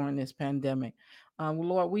thrive during this pandemic.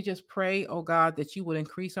 Lord, we just pray, oh God, that you would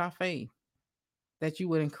increase our faith,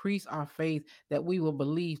 that we will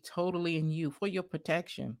believe totally in you for your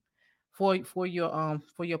protection, for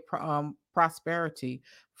your prosperity,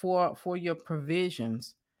 for your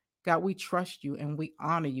provisions. God, we trust you and we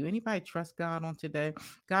honor you. Anybody trust God on today?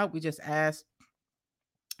 God, we just ask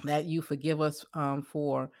that you forgive us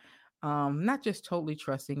for not just totally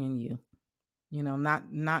trusting in you, not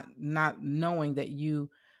knowing that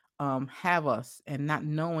you have us, and not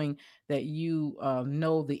knowing that you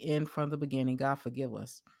know the end from the beginning. God, forgive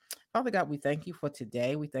us. Father God, we thank you for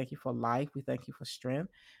today. We thank you for life. We thank you for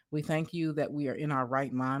strength. We thank you that we are in our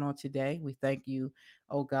right mind on today. We thank you,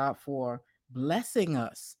 oh God, for blessing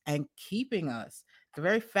us and keeping us. The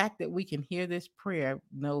very fact that we can hear this prayer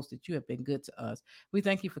knows that you have been good to us. We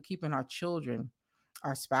thank you for keeping our children,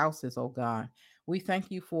 our spouses, oh God. We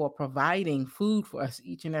thank you for providing food for us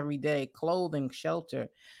each and every day, clothing, shelter.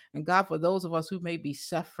 And God, for those of us who may be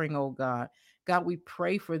suffering, oh God, God, we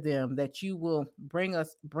pray for them that you will bring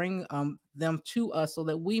them to us so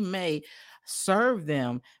that we may serve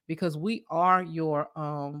them, because we are your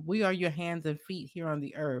hands and feet here on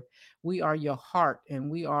the earth. We are your heart,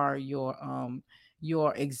 and we are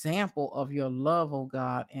your example of your love, oh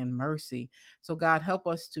God, and mercy. So God, help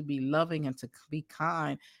us to be loving and to be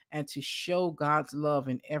kind and to show God's love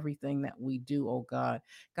in everything that we do, oh God.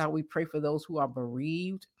 God, we pray for those who are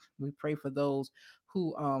bereaved. We pray for those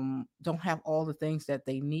who don't have all the things that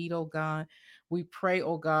they need, oh God. We pray,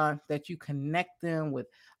 oh God, that you connect them with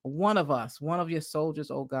one of us, one of your soldiers,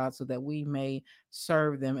 oh God, so that we may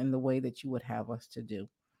serve them in the way that you would have us to do.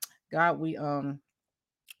 God, we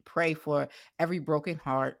pray for every broken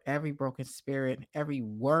heart, every broken spirit, every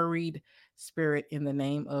worried spirit in the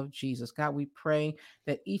name of Jesus. God, we pray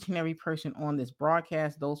that each and every person on this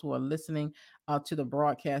broadcast, those who are listening to the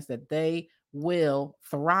broadcast, that they will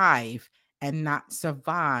thrive and not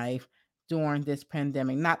survive during this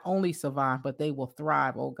pandemic. Not only survive, but they will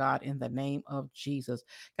thrive, oh God, in the name of Jesus.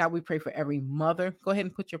 God, we pray for every mother. Go ahead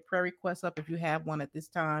and put your prayer request up if you have one at this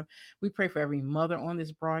time. We pray for every mother on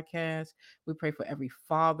this broadcast. We pray for every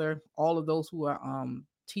father, all of those who are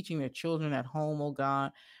teaching their children at home, oh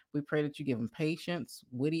God. We pray that you give them patience,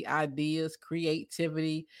 witty ideas,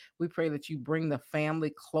 creativity. We pray that you bring the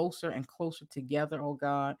family closer and closer together, oh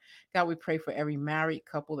God. God, we pray for every married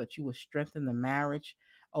couple that you will strengthen the marriage,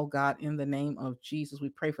 oh God, in the name of Jesus. We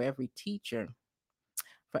pray for every teacher,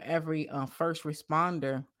 for every first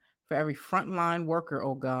responder, for every frontline worker,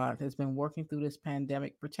 oh God, that's been working through this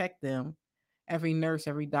pandemic. Protect them. Every nurse,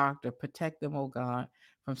 every doctor, protect them, oh God,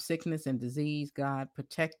 from sickness and disease, God.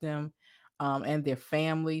 Protect them and their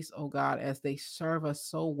families, oh God, as they serve us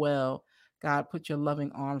so well. God, put your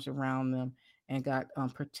loving arms around them, and God,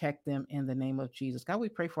 protect them in the name of Jesus. God, we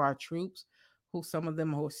pray for our troops, who some of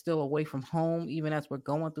them are still away from home, even as we're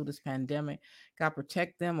going through this pandemic. God,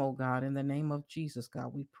 protect them, oh God, in the name of Jesus.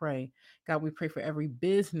 God, we pray. God, we pray for every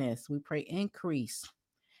business. We pray increase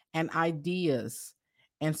and ideas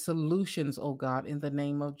and solutions, oh God, in the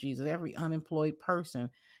name of Jesus. Every unemployed person,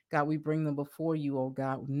 God, we bring them before you, oh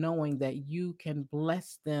God, knowing that you can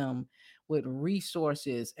bless them with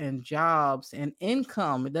resources and jobs and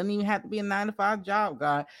income. It doesn't even have to be a 9 to 5 job,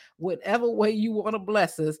 God. Whatever way you want to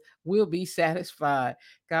bless us, we'll be satisfied.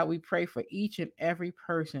 God, we pray for each and every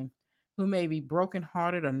person who may be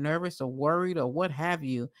brokenhearted or nervous or worried or what have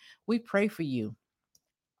you. We pray for you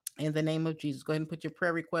in the name of Jesus. Go ahead and put your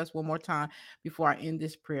prayer request one more time before I end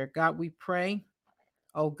this prayer. God, we pray,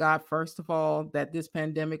 oh God, first of all, that this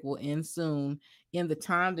pandemic will end soon in the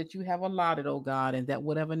time that you have allotted, oh God, and that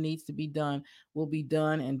whatever needs to be done will be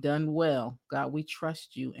done and done well. God, we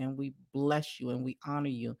trust you and we bless you and we honor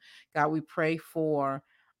you. God, we pray for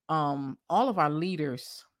all of our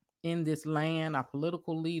leaders in this land, our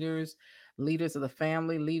political leaders, leaders of the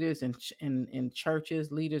family, leaders in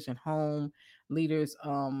churches, leaders in home, leaders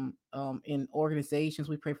in organizations.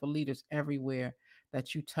 We pray for leaders everywhere,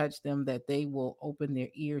 that you touch them, that they will open their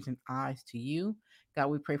ears and eyes to you. God,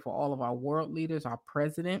 we pray for all of our world leaders, our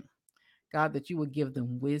president, God, that you would give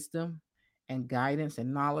them wisdom and guidance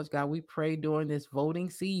and knowledge. God, we pray during this voting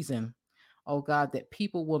season, oh God, that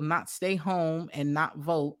people will not stay home and not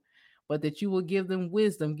vote, but that you will give them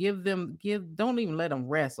wisdom, don't even let them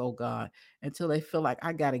rest, oh God, until they feel like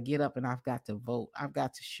I got to get up and I've got to vote. I've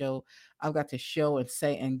got to show and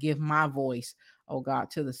say and give my voice, oh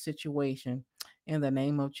God, to the situation in the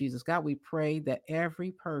name of Jesus. God, we pray that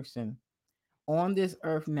every person on this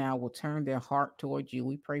earth now will turn their heart towards you.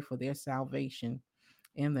 We pray for their salvation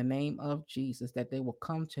in the name of Jesus, that they will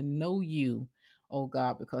come to know you, oh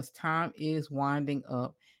God, because time is winding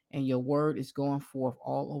up and your word is going forth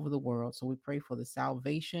all over the world. So we pray for the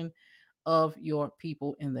salvation of your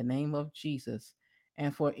people in the name of Jesus.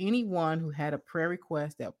 And for anyone who had a prayer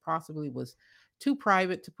request that possibly was too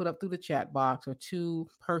private to put up through the chat box or too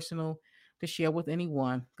personal to share with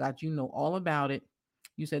anyone, God, you know all about it.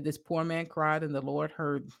 You said this poor man cried and the Lord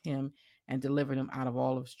heard him and delivered him out of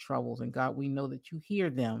all of his troubles. And God, we know that you hear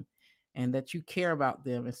them and that you care about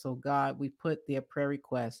them. And so, God, we put their prayer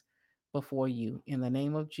requests before you. In the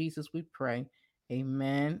name of Jesus, we pray.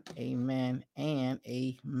 Amen, amen, and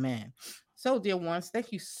amen. So, dear ones,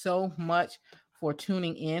 thank you so much for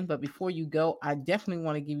tuning in. But before you go, I definitely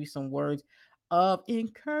want to give you some words of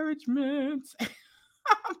encouragement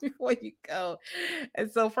before you go.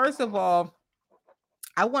 And so, first of all,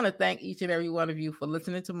 I want to thank each and every one of you for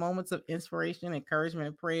listening to Moments of Inspiration, Encouragement,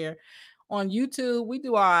 and Prayer. On YouTube, we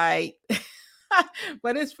do all right.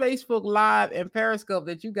 But it's Facebook Live and Periscope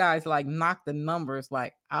that you guys like knock the numbers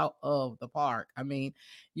like out of the park. I mean,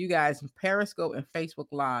 you guys Periscope and Facebook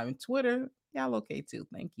Live and Twitter, y'all okay too.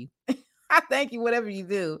 Thank you. I thank you, whatever you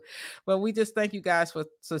do. But we just thank you guys for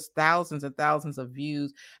just thousands and thousands of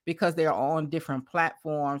views because they're on different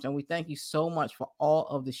platforms. And we thank you so much for all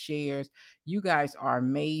of the shares. You guys are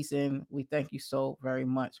amazing. We thank you so very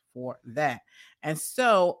much for that. And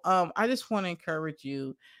so I just want to encourage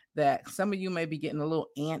you that some of you may be getting a little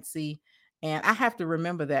antsy. And I have to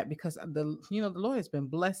remember that because the Lord has been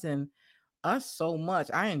blessing us so much.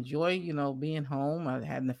 I enjoy, being home. I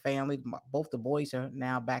had the family. Both the boys are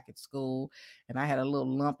now back at school, and I had a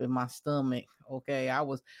little lump in my stomach. Okay, I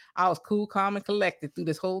was cool, calm, and collected through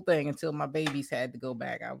this whole thing until my babies had to go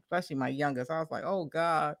back. Especially my youngest. I was like, oh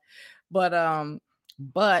God, but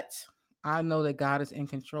I know that God is in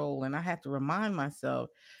control, and I have to remind myself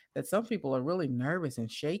that some people are really nervous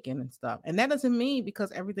and shaking and stuff. And that doesn't mean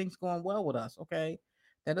because everything's going well with us, okay?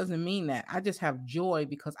 That doesn't mean that. I just have joy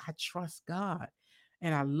because I trust God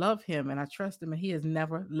and I love him and I trust him and he has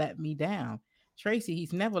never let me down. Tracy,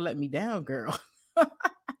 he's never let me down, girl.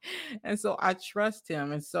 And so I trust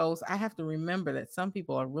him. And so I have to remember that some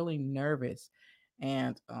people are really nervous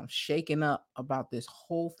and shaken up about this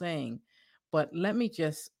whole thing. But let me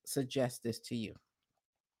just suggest this to you.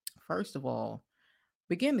 First of all,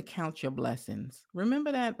 begin to count your blessings.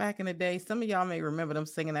 Remember that back in the day? Some of y'all may remember them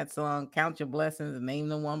singing that song, Count Your Blessings and Name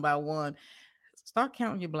Them One by One. Start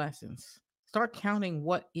counting your blessings. Start counting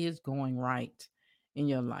what is going right in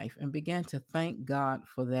your life and begin to thank God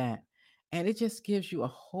for that. And it just gives you a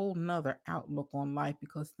whole nother outlook on life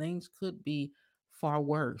because things could be far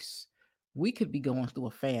worse. We could be going through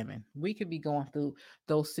a famine. We could be going through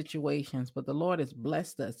those situations, but the Lord has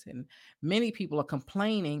blessed us. And many people are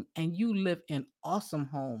complaining, and you live in awesome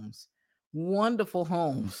homes, wonderful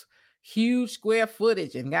homes, huge square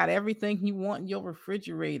footage, and got everything you want in your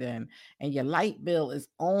refrigerator, and your light bill is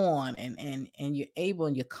on, and you're able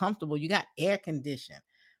and you're comfortable. You got air conditioning.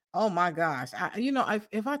 Oh my gosh.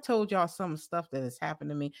 If I told y'all some stuff that has happened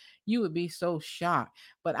to me, you would be so shocked.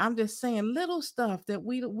 But I'm just saying little stuff that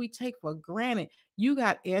we take for granted. You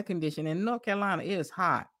got air conditioning in North Carolina. It is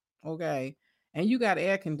hot. Okay. And you got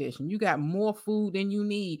air conditioning. You got more food than you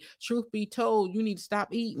need. Truth be told, you need to stop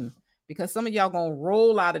eating because some of y'all gonna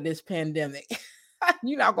roll out of this pandemic.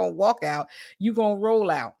 You're not gonna walk out, you're gonna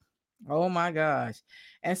roll out. Oh my gosh.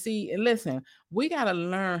 And see, and listen, we got to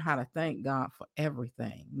learn how to thank God for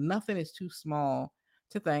everything. Nothing is too small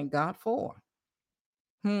to thank God for.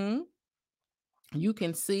 Hmm. You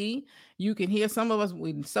can see, you can hear. Some of us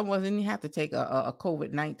didn't have to take a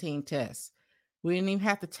COVID-19 test. We didn't even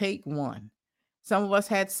have to take one. Some of us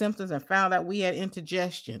had symptoms and found out we had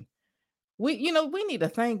indigestion. We need to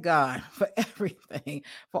thank God for everything,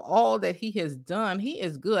 for all that he has done. He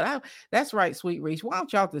is good. That's right, sweet Reese. Why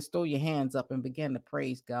don't y'all just throw your hands up and begin to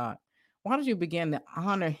praise God? Why don't you begin to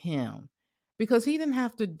honor him? Because he didn't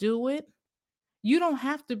have to do it. You don't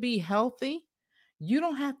have to be healthy. You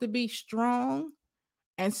don't have to be strong.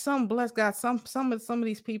 And some, bless God, some of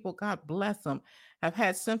these people, God bless them, have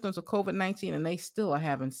had symptoms of COVID-19 and they still are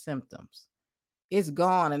having symptoms. It's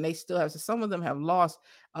gone and they still have. So some of them have lost,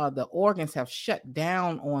 the organs have shut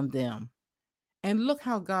down on them. And look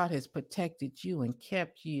how God has protected you and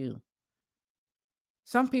kept you.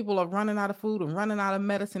 Some people are running out of food and running out of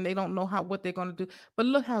medicine. They don't know what they're going to do. But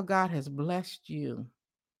look how God has blessed you.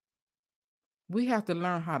 We have to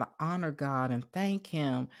learn how to honor God and thank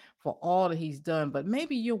him for all that he's done. But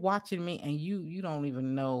maybe you're watching me and you don't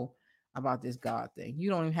even know about this God thing. You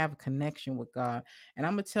don't even have a connection with God. And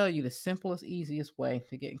I'm going to tell you the simplest, easiest way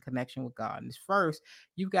to get in connection with God. And is first,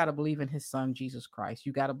 you've got to believe in his son, Jesus Christ.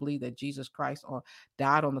 You got to believe that Jesus Christ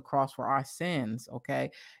died on the cross for our sins.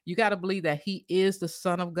 Okay. You got to believe that he is the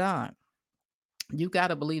son of God. You got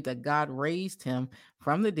to believe that God raised him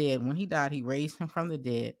from the dead. When he died, he raised him from the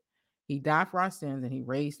dead. He died for our sins and he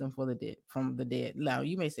raised them for the dead from the dead. Now,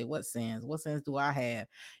 you may say, what sins? What sins do I have?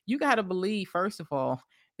 You got to believe, first of all,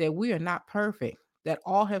 that we are not perfect, that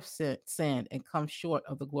all have sinned and come short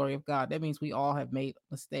of the glory of God. That means we all have made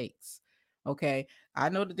mistakes. Okay. I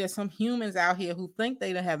know that there's some humans out here who think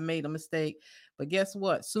they have made a mistake, but guess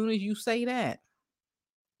what? Soon as you say that,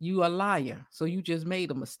 you a liar. So you just made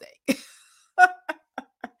a mistake.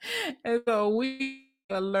 And so we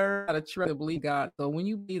learn how to trust and believe God. So when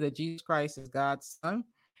you believe that Jesus Christ is God's son,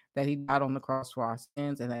 that he died on the cross for our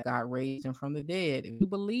sins and that God raised him from the dead, if you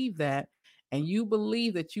believe that and you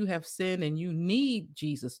believe that you have sinned and you need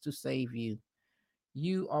Jesus to save you,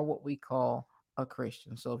 you are what we call a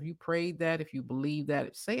Christian. So if you prayed that, if you believe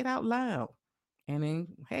that, say it out loud. And then,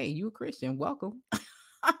 hey, you a Christian, welcome.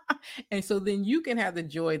 And so then you can have the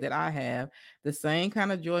joy that I have, the same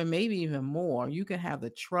kind of joy, maybe even more. You can have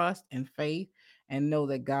the trust and faith and know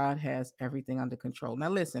that God has everything under control. Now,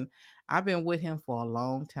 listen, I've been with him for a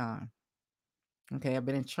long time. Okay, I've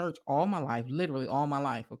been in church all my life, literally all my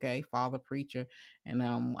life. Okay, father preacher, and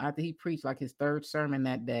after he preached like his third sermon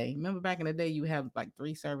that day. Remember back in the day, you have like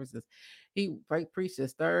 3 services. He preached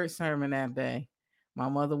his third sermon that day. My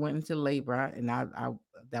mother went into labor, and I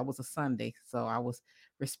that was a Sunday, so I was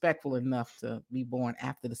respectful enough to be born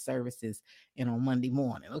after the services and on Monday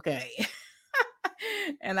morning. Okay,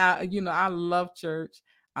 and I love church.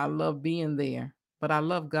 I love being there, but I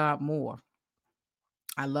love God more.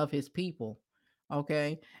 I love his people.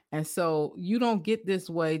 Okay. And so you don't get this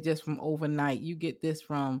way just from overnight. You get this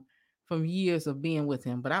from years of being with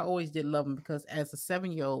him. But I always did love him because as a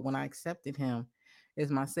 7-year old, when I accepted him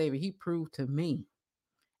as my savior, he proved to me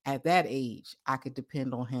at that age I could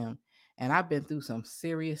depend on him. And I've been through some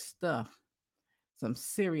serious stuff. And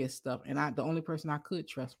the only person I could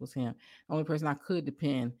trust was him. The only person I could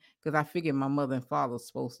depend, because I figured my mother and father are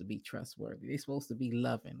supposed to be trustworthy. They're supposed to be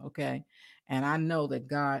loving. Okay. And I know that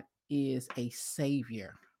God is a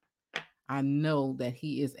savior. I know that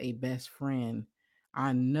he is a best friend.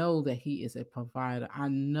 I know that he is a provider. I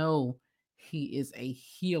know he is a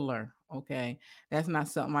healer. Okay. That's not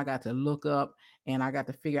something I got to look up and I got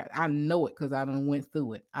to figure out. I know it because I done went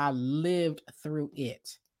through it. I lived through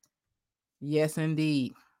it. Yes,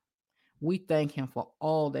 indeed. We thank him for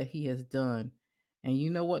all that he has done. And you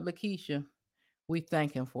know what, Lakeisha? We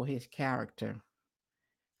thank him for his character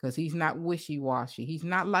because he's not wishy-washy. He's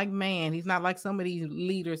not like man. He's not like some of these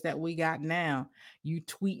leaders that we got now. You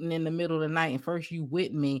tweeting in the middle of the night and first you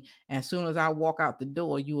with me. And as soon as I walk out the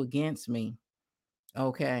door, you against me.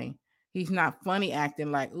 Okay. He's not funny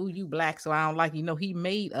acting like, ooh, you black, so I don't like you. No, he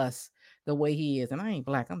made us the way he is. And I ain't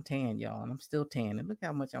black. I'm tan, y'all. And I'm still tanning. Look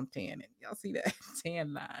how much I'm tanning. Y'all see that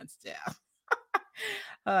tan lines, child.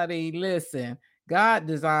 Honey, listen, God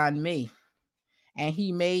designed me and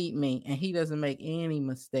he made me and he doesn't make any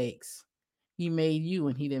mistakes. He made you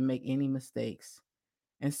and he didn't make any mistakes.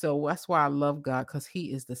 And so that's why I love God, because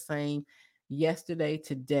he is the same yesterday,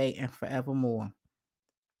 today, and forevermore.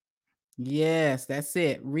 Yes, that's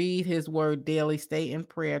it. Read his word daily, stay in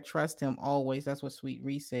prayer, trust him always. That's what Sweet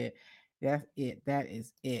Ree said. That's it. That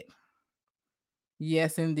is it.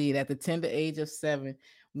 Yes, indeed. At the tender age of 7,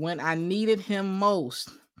 when I needed him most,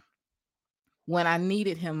 when I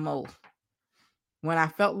needed him most, when I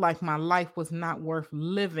felt like my life was not worth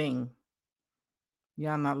living,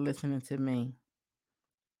 y'all not listening to me.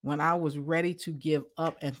 When I was ready to give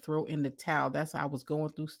up and throw in the towel, that's how I was going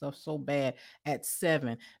through stuff so bad at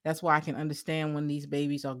 7. That's why I can understand when these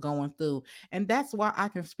babies are going through. And that's why I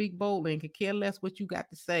can speak boldly and can care less what you got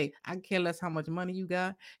to say. I care less how much money you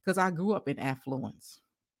got because I grew up in affluence.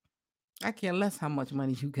 I care less how much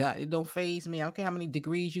money you got. It don't faze me. I don't care how many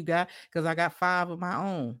degrees you got because I got 5 of my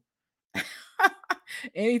own.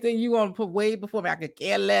 Anything you want to put way before me, I could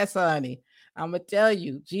care less, honey. I'm going to tell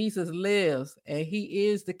you, Jesus lives and he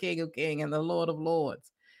is the King of Kings and the Lord of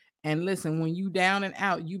Lords. And listen, when you down and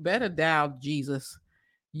out, you better dial Jesus.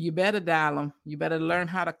 You better dial him. You better learn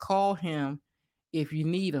how to call him if you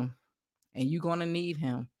need him. And you're going to need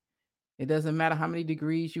him. It doesn't matter how many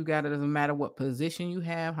degrees you got. It doesn't matter what position you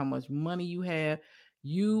have, how much money you have.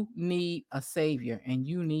 You need a savior and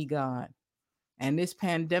you need God. And this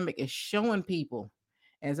pandemic is showing people,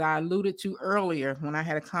 as I alluded to earlier when I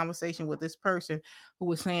had a conversation with this person who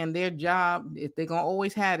was saying their job, if they're going to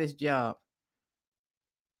always have this job,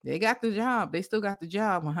 they got the job. They still got the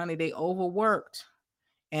job. Well, honey, they overworked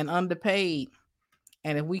and underpaid.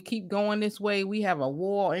 And if we keep going this way, we have a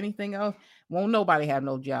war or anything else, won't nobody have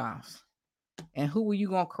no jobs. And who are you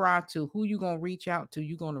going to cry to? Who you going to reach out to?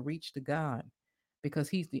 You're going to reach to God, because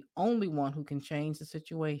he's the only one who can change the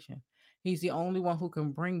situation. He's the only one who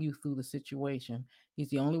can bring you through the situation. He's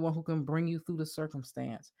the only one who can bring you through the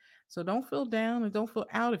circumstance. So don't feel down and don't feel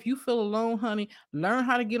out. If you feel alone, honey, learn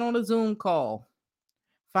how to get on a Zoom call.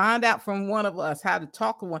 Find out from one of us how to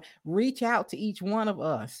talk to one. Reach out to each one of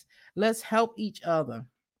us. Let's help each other.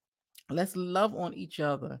 Let's love on each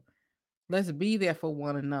other. Let's be there for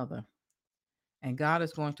one another. And God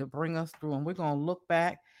is going to bring us through. And we're going to look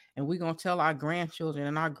back and we're going to tell our grandchildren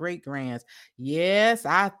and our great grands, yes,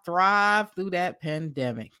 I thrived through that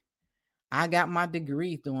pandemic. I got my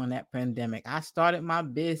degree during that pandemic. I started my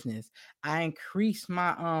business. I increased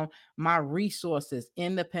my resources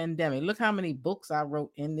in the pandemic. Look how many books I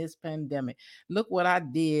wrote in this pandemic. Look what I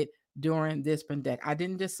did during this pandemic. I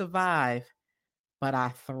didn't just survive, but I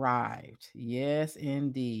thrived. Yes,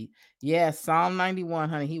 indeed. Yes, Psalm 91,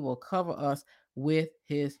 honey, he will cover us with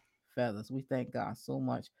his feathers. We thank God so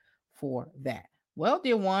much for that. Well,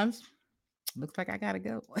 dear ones, looks like I got to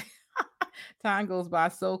go. Time goes by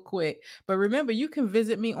so quick. But remember, you can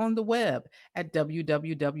visit me on the web at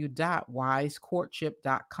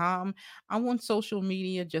www.wisecourtship.com. I'm on social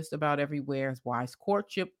media just about everywhere as Wise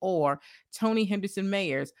Courtship or Toni Henderson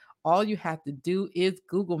Mayers. All you have to do is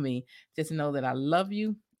Google me. Just know that I love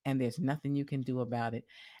you and there's nothing you can do about it.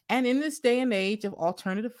 And in this day and age of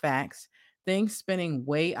alternative facts, things spinning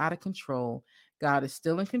way out of control, God is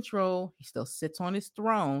still in control. He still sits on his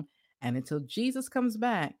throne. And until Jesus comes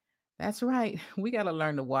back, that's right, we got to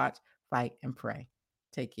learn to watch, fight, and pray.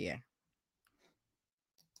 Take care.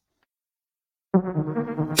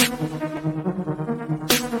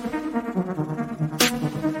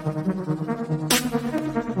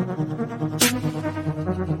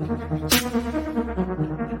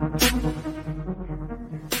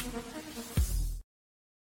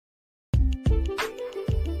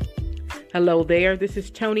 Hello there, this is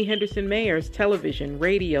Toni Henderson Mayers, television,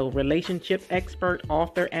 radio, relationship expert,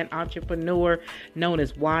 author, and entrepreneur known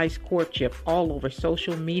as Wise Courtship all over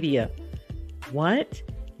social media. What?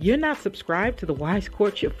 You're not subscribed to the Wise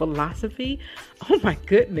Courtship philosophy? Oh my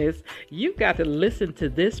goodness, you've got to listen to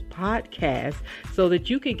this podcast so that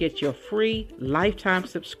you can get your free lifetime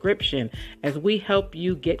subscription as we help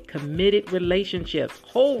you get committed relationships,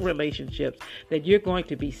 whole relationships that you're going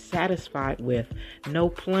to be satisfied with. No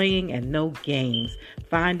playing and no games.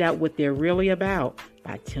 Find out what they're really about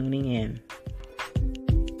by tuning in.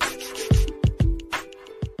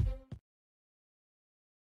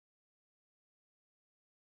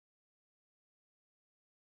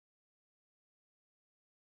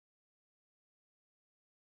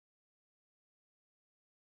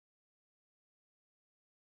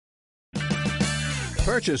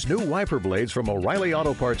 Purchase new wiper blades from O'Reilly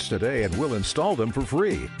Auto Parts today and we'll install them for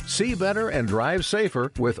free. See better and drive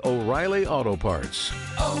safer with O'Reilly Auto Parts.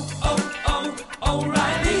 Oh, oh, oh,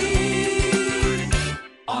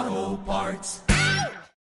 O'Reilly Auto Parts.